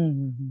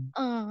 ம்ஹ்ம்.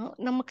 ஆ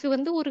நமக்கு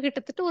வந்து ஒரு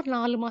கிட்டத்தட்ட ஒரு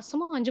 4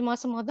 மாசமோ, 5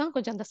 மாசமோ தான்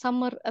கொஞ்சம் அந்த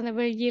சம்மர், அந்த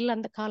வெயில்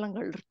அந்த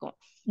காலங்கள் இருக்கும்.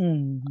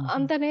 ம்ஹ்ம்.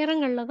 அந்த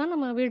நேரங்கள்ல தான்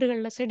நம்ம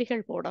வீடுகள்ல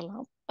செடிகள்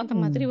போடலாம். அந்த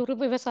மாதிரி ம். ஒரு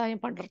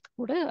விவசாயம் பண்றதுக்கு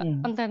கூட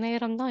ம். அந்த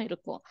நேரம் தான்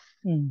இருக்கும்.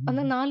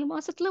 அந்த ம்ஹ்ம். 4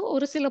 மாசத்துல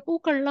ஒரு சில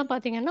பூக்கள்லாம்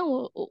பார்த்தீங்கன்னா, ஒ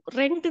ஒ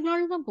 2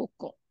 நாள் தான்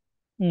பூக்கும்.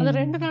 அது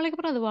 2 ம். நாளைக்கு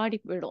அப்புறம் அது வாடி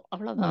போயிடும்.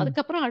 அவ்வளோதான். ம்.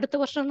 அதுக்கப்புறம் அடுத்த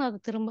வருஷம் தான் அது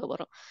திரும்ப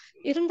வரும்.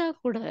 இருந்தா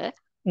கூட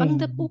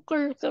அந்த ம்.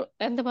 பூக்களுக்கு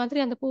அந்த மாதிரி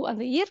அந்த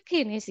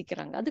இயற்கையை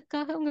நேசிக்கிறாங்க.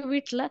 அதுக்காக அவங்க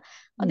வீட்ல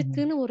ம்ஹ்ம்.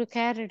 அதுக்குன்னு ஒரு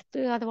கேர்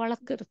எடுத்து அத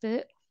வளர்க்கறது,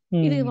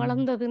 இது ம்.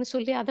 வளர்ந்ததுன்னு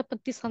சொல்லி அத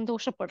பத்தி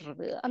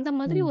சந்தோஷப்படுறது. அந்த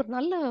மாதிரி ம். ஒரு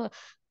நல்ல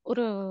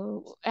ஒரு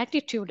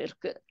ஆட்டிட்யூட்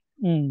இருக்கு.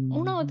 ம்.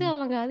 3வது ம்.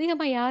 அவங்க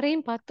அதிகமா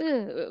யாரையும் பார்த்து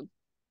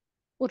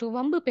ஒரு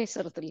வம்பு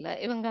பேசுறது இல்ல.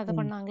 இவங்க அத ம்.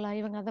 பண்ணாங்களா?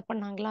 இவங்க அத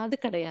பண்ணாங்களா? அது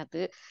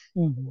கிடையாது.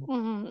 ம்ஹ்ம்.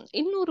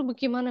 இன்னொரு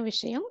முக்கியமான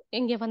விஷயம்,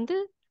 இங்க வந்து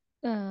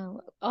அ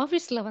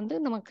ஆஃபீஸ்ல வந்து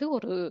நமக்கு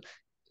ஒரு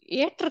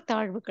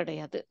ஏற்றத்தாழ்வு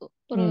கிடையாது.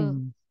 ஒரு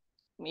ம்.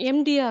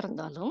 எம்டியா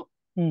இருந்தாலும்,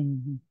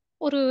 ம்ஹ்ம்.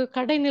 ஒரு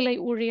கடைநிலை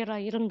ஊழியரா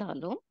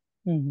இருந்தாலும்,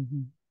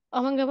 ம்ஹ்ம்.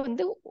 அவங்க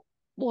வந்து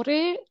ஒரே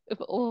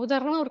இப்ப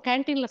உதாரணமா ஒரு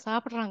கேன்டீன்ல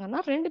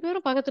சாப்பிடுறாங்கன்னா, 2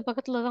 பேரும் பக்கத்து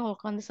பக்கத்துல தான்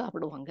உட்காந்து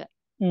சாப்பிடுவாங்க.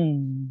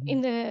 ம்.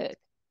 இந்த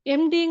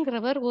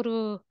எம்டிங்கிறவர் ஒரு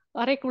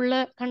அறைக்குள்ள,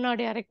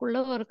 கண்ணாடி அறைக்குள்ள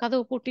ஒரு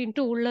கதவு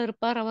பூட்டின்ட்டு உள்ள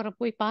இருப்பார். அவர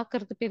போய்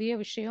பார்க்கறது பெரிய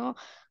விஷயம்.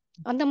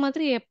 அந்த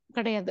மாதிரி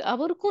கிடையாது.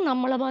 அவருக்கும்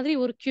நம்மள மாதிரி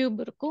ஒரு கியூப்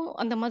இருக்கும்.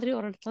 அந்த மாதிரி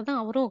ஒரு இடத்துல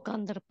தான் அவரும்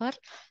உட்கார்ந்திருப்பார்.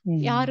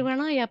 யாரு ம்.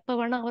 வேணா, எப்ப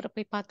வேணா அவர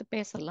போய் பார்த்து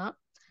பேசலாம்.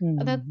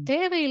 அதாவது ம்.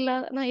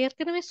 தேவையில்லாத நான்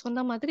ஏற்கனவே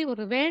சொன்ன மாதிரி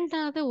ஒரு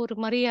வேண்டாத ஒரு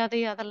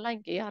மரியாதை அதெல்லாம்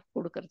இங்க யாரும்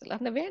குடுக்கறதில்ல.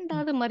 அந்த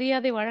ம். வேண்டாத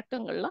மரியாதை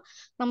வழக்கங்கள்லாம்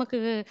நமக்கு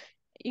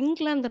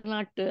இங்கிலாந்து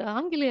நாட்டு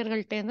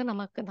ஆங்கிலேயர்கள்ட்டேருந்து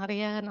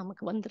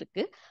நமக்கு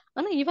வந்திருக்கு.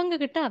 ஆனா இவங்க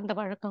கிட்ட அந்த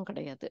வழக்கம்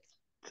கிடையாது.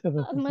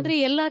 சிறப்பு, அது மாதிரி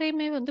சிறப்பு.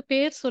 எல்லாரையுமே வந்து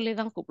பேர் சொல்லி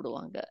தான்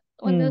கூப்பிடுவாங்க.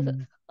 வந்து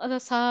ம். அத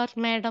சார்,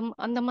 மேடம்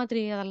அந்த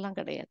மாதிரி அதெல்லாம்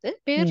கிடையாது.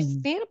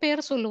 ம். பேர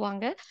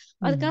சொல்லுவாங்க.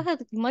 ம். அதுக்காக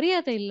அதுக்கு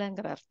மரியாதை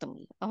இல்லங்கிற அர்த்தம்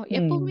இல்ல.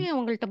 எப்பவுமே ம்.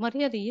 அவங்கள்ட்ட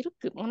மரியாதை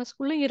இருக்கு.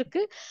 மனசுக்குள்ள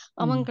இருக்கு.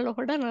 ம்.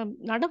 அவங்களோட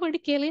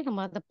நடவடிக்கையிலயும்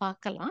நம்ம அத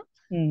பார்க்கலாம்.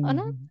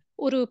 ஆனா, ம்.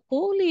 ஒரு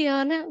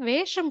போலியான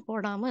வேஷம்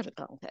போடாம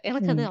இருக்காங்க.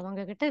 எனக்கு அது ம்.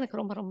 அவங்க கிட்ட எனக்கு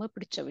ரொம்ப ரொம்ப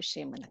பிடிச்ச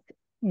விஷயம் எனக்கு.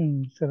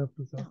 ம்.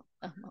 சிறப்பு, ஆ, சிறப்பு.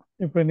 ஆமா.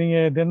 இப்ப நீங்க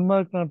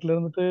டென்மார்க் நாட்டுல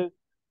இருந்துட்டு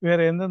வேற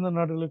எந்தெந்த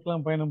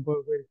நாடுகளுக்கெல்லாம் பயணம்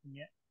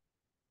போயிருக்கீங்க?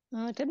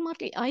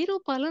 டென்மார்க்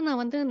ஐரோப்பால நான்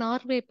வந்து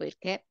நார்வே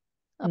போயிருக்கேன்.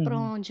 ம்ஹ்ம்.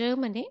 அப்புறம்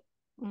ஜெர்மனி,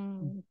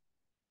 ம். ம்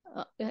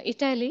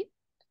இட்டாலி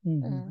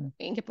அ ம்ஹ்ம்.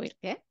 இங்க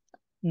போயிருக்கேன்.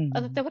 ம்ஹ்ம்.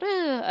 அத தவிர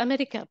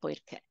அமெரிக்கா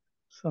போயிருக்கேன்.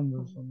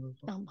 சந்தோஷம், ம்.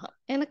 சந்தோஷம். ஆமா.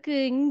 எனக்கு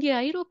இங்க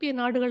ஐரோப்பிய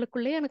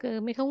நாடுகளுக்குள்ளயே எனக்கு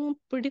மிகவும்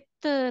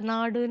பிடித்த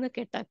நாடுன்னு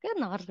கேட்டாக்க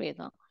நார்வே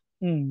தான்.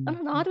 ஆனா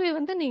நார்வே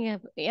வந்து நீங்க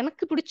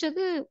எனக்கு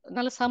பிடிச்சது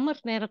நல்ல சம்மர்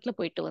நேரத்துல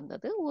போயிட்டு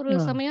வந்தது. ஒரு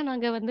சமயம்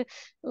நாங்க வந்து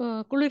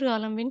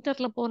குளிர்காலம்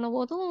வின்டர்ல போன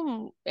போதும்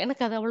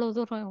எனக்கு அது அவ்வளவு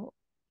தூரம்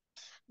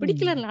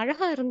பிடிக்கல.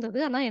 அழகா இருந்தது.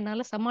 ஆனா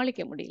என்னால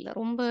சமாளிக்க முடியல.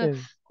 ரொம்ப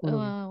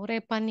ஒரே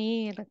பனி,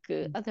 எனக்கு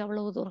அது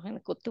அவ்வளவு தூரம்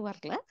எனக்கு ஒத்து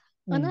வரல.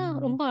 ஆனா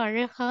ரொம்ப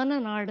அழகான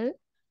நாடு.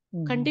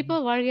 கண்டிப்பா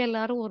வாழ்க்கையில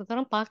எல்லாரும் ஒரு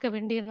தரம் பார்க்க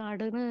வேண்டிய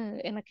நாடுன்னு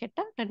என்ன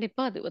கேட்டா,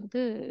 கண்டிப்பா அது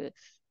வந்து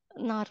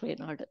நார்வே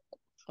நாடு.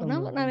 ஆனா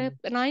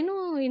நான்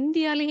இன்னும்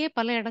இந்தியாலேயே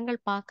பல இடங்கள்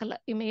பார்க்கல.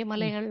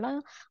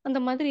 இமயமலைகள்லாம் அந்த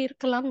மாதிரி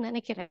இருக்கலாம்னு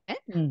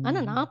நினைக்கிறேன்.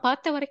 ஆனா நான்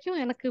பார்த்த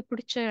வரைக்கும் எனக்கு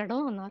பிடிச்ச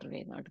இடம்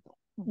நார்வே நாடு தான்.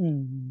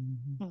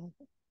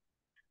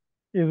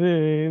 இது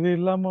இது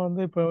இல்லாம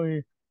வந்து இப்போ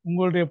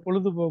உங்களுடைய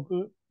பொழுதுபோக்கு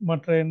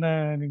மற்ற என்ன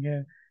நீங்க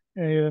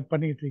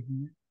பண்ணிக்கிட்டு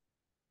இருக்கீங்க?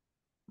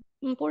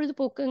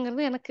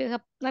 பொழுதுபோக்குங்கிறது எனக்கு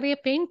நிறைய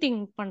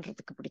பெயிண்டிங்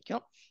பண்றதுக்கு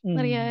பிடிக்கும்.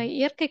 நிறைய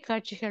இயற்கை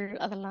காட்சிகள்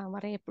அதெல்லாம்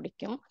வரைய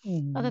பிடிக்கும்.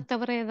 அதை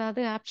தவிர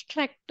ஏதாவது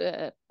அப்டிராக்ட்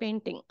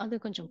பெயிண்டிங்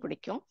அது கொஞ்சம்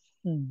பிடிக்கும்.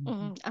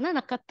 ஆனா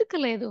நான்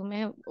கத்துக்கல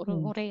எதுவுமே ஒரு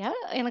முறையா.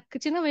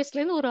 எனக்கு சின்ன வயசுல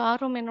இருந்து ஒரு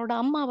ஆர்வம், என்னோட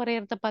அம்மா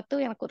வரையறத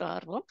பார்த்து எனக்கு ஒரு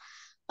ஆர்வம்.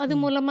 அது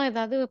மூலமா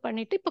ஏதாவது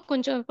பண்ணிட்டு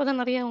இப்பதான்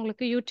நிறைய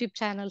உங்களுக்கு யூடியூப்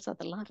சேனல்ஸ்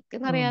அதெல்லாம் இருக்கு.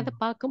 நிறைய அதை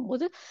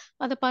பார்க்கும்போது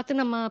அதை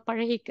பார்த்து நம்ம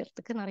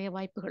பழகிக்கிறதுக்கு நிறைய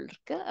வாய்ப்புகள்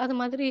இருக்கு. அது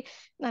மாதிரி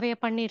நிறைய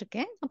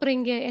பண்ணியிருக்கேன். அப்புறம்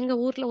இங்க எங்க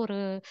ஊர்ல ஒரு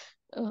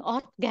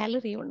ஆர்ட்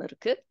கேலரி ஒண்ணு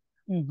இருக்கு.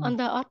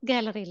 அந்த ஆர்ட்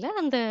கேலரியில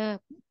அந்த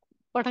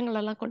படங்கள்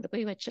எல்லாம் கொண்டு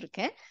போய்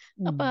வச்சிருக்கேன்.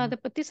 அப்ப அதை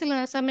பத்தி சில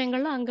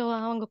சமயங்கள்ல அங்க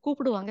அவங்க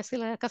கூப்பிடுவாங்க.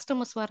 சில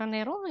கஸ்டமர்ஸ் வர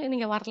நேரம்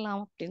நீங்க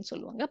வரலாம் அப்படின்னு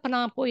சொல்லுவாங்க. அப்ப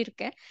நான்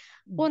போயிருக்கேன்.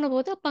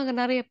 போனபோது அப்ப அங்க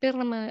நிறைய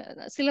பேர் நம்ம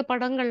சில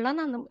படங்கள்லாம்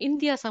நான்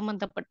இந்தியா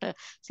சம்பந்தப்பட்ட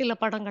சில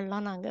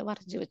படங்கள்லாம் நாங்க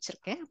வரைஞ்சு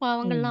வச்சிருக்கேன். அப்ப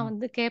அவங்கெல்லாம்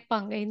வந்து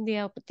கேட்பாங்க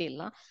இந்தியாவை பத்தி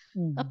எல்லாம்.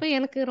 அப்ப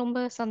எனக்கு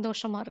ரொம்ப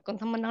சந்தோஷமா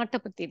இருக்கும். நம்ம நாட்டை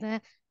பத்தின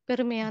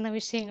பெருமையான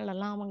விஷயங்கள்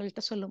எல்லாம்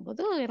அவங்கள்ட்ட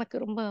சொல்லும்போது எனக்கு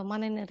ரொம்ப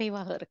மன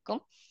நிறைவாக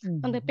இருக்கும்.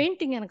 அந்த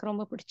பெயிண்டிங் எனக்கு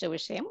ரொம்ப பிடிச்ச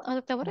விஷயம்.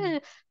 அதை தவிர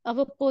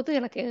அவ்வப்போது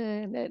எனக்கு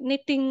இந்த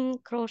நிட்டிங்,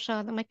 குரோஷா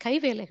அந்த மாதிரி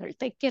கைவேலைகள்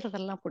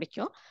தைக்கிறதெல்லாம்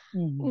பிடிக்கும்.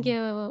 இங்க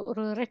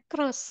ஒரு ரெட்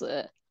கிராஸ்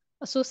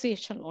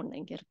அசோசியேஷன் ஒண்ணு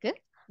இங்க இருக்கு.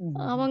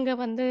 அவங்க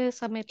வந்து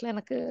சமயத்துல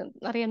எனக்கு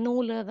நிறைய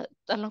நூல்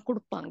அதெல்லாம்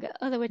கொடுப்பாங்க.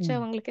 அதை வச்சு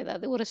அவங்களுக்கு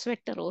ஏதாவது ஒரு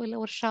ஸ்வெட்டரோ இல்ல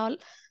ஒரு ஷால்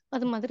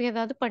அது மாதிரி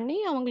ஏதாவது பண்ணி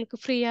அவங்களுக்கு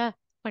ஃப்ரீயா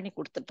பண்ணி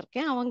கொடுத்துட்டு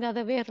இருக்கேன். அவங்க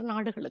அதை வேறு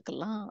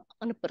நாடுகளுக்கெல்லாம்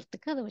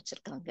அனுப்புறதுக்கு அதை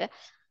வச்சிருக்காங்க.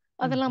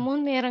 அதெல்லாம்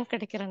நேரம்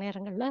கிடைக்கிற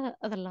நேரங்கள்ல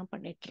அதெல்லாம்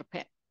பண்ணிட்டு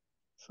இருப்பேன்.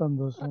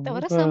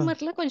 தவிர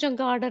சம்மர்ல கொஞ்சம்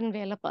கார்டன்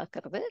வேலை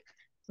பார்க்கறது.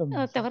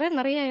 தவிர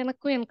நிறைய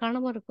எனக்கும் என்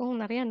கணவருக்கும்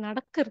நிறைய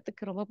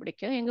நடக்கிறதுக்கு ரொம்ப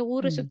பிடிக்கும். எங்க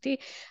ஊரை சுத்தி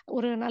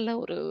ஒரு நல்ல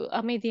ஒரு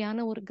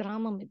அமைதியான ஒரு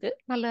கிராமம் இது.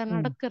 நல்ல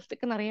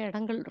நடக்கிறதுக்கு நிறைய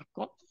இடங்கள்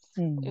இருக்கும்.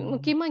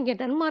 முக்கியமா இங்க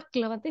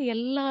டென்மார்க்ல வந்து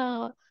எல்லா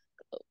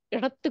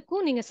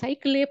இடத்துக்கும் நீங்க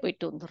சைக்கிள்லயே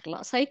போயிட்டு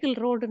வந்துடலாம். சைக்கிள்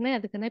ரோடுன்னு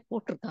அதுக்குன்னே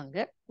போட்டிருக்காங்க.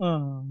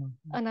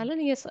 அதனால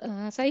நீங்க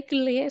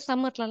சைக்கிள்லயே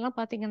சம்மர்ல எல்லாம்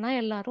பாத்தீங்கன்னா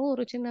எல்லாரும்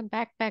ஒரு சின்ன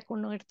பேக் பேக்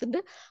ஒண்ணு எடுத்துட்டு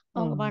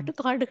அவங்க பாட்டு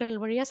காடுகள்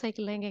வழியா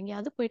சைக்கிள்ல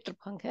எங்கெங்கயாவது போயிட்டு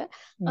இருப்பாங்க.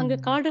 அங்க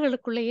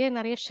காடுகளுக்குள்ளேயே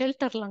நிறைய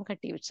ஷெல்டர் எல்லாம்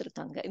கட்டி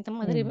வச்சிருக்காங்க இந்த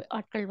மாதிரி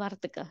ஆட்கள்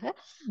வரதுக்காக.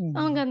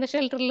 அவங்க அந்த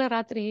ஷெல்டர்ல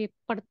ராத்திரி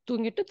படுத்து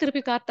தூங்கிட்டு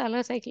திருப்பி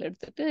காத்தால சைக்கிள்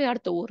எடுத்துட்டு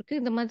அடுத்த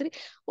ஊருக்கு இந்த மாதிரி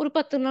ஒரு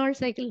 10 நாள்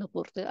சைக்கிள்ல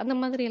போறது. அந்த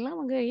மாதிரி எல்லாம்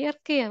அவங்க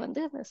இயற்கையை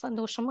வந்து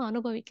சந்தோஷமா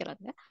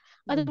அனுபவிக்கிறாங்க.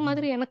 அது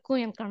மாதிரி எனக்கும்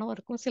என்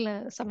கணவருக்கும் சில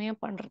சமயம்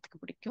பண்றதுக்கு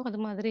பிடிக்கும். அது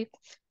மாதிரி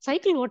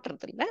சைக்கிள்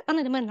ஓட்டுறது இல்ல, ஆனா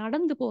இந்த மாதிரி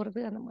நடந்து போறது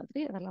அந்த மாதிரி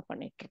அதெல்லாம்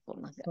பண்ணிட்டு இருப்போம்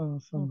நாங்க.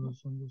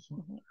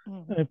 சந்தோஷம்.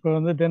 இப்ப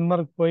வந்து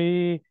டென்மார்க் போய்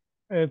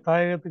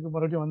தாயகத்துக்கு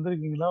மறுபடியும்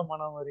வந்திருக்கீங்களா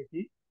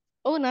மானாவாரிக்கு?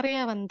 நிறைய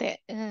வந்தேன்.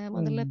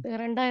 முதல்ல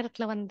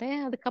 2000ல வந்தேன்.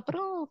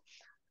 அதுக்கப்புறம்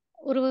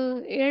ஒரு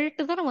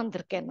 7-8 தடவை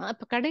வந்திருக்கேன். நான்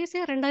இப்ப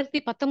கடைசியா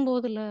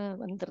 2019ல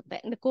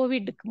வந்திருந்தேன். இந்த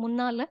கோவிடுக்கு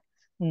முன்னால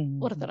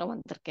ஒரு தடவை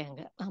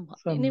வந்திருக்கேங்க. ஆமா.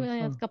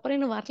 இனிமே அதுக்கப்புறம்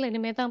இன்னும் வரல.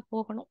 இனிமே தான்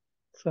போகணும்.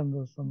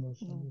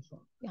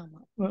 சந்தோஷம்.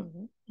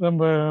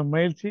 ரொம்ப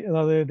மகிழ்ச்சி.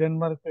 அதாவது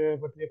டென்மார்க்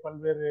பற்றிய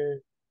பல்வேறு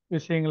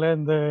விஷயங்களை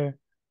இந்த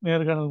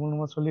நேர்காணல்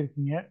மூலமா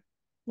சொல்லியிருக்கீங்க.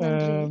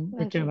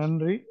 மிக்க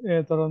நன்றி.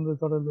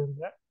 தொடர்ந்து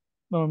இருங்க.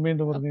 நம்ம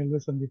மீண்டும் ஒரு நிகழ்வை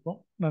சந்திப்போம்.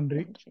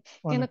 நன்றி.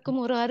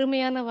 எனக்கும் ஒரு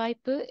அருமையான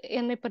வாய்ப்பு.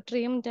 என்னை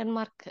பற்றியும்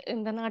டென்மார்க்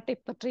இந்த நாட்டை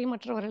பற்றியும்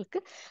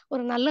மற்றவர்களுக்கு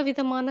ஒரு நல்ல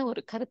விதமான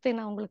ஒரு கருத்தை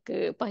நான் உங்களுக்கு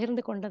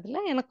பகிர்ந்து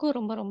கொண்டதுல எனக்கும்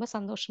ரொம்ப ரொம்ப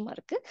சந்தோஷமா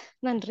இருக்கு.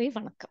 நன்றி,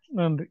 வணக்கம்.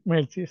 நன்றி,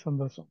 மகிழ்ச்சி,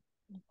 சந்தோஷம்.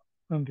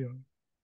 நன்றி.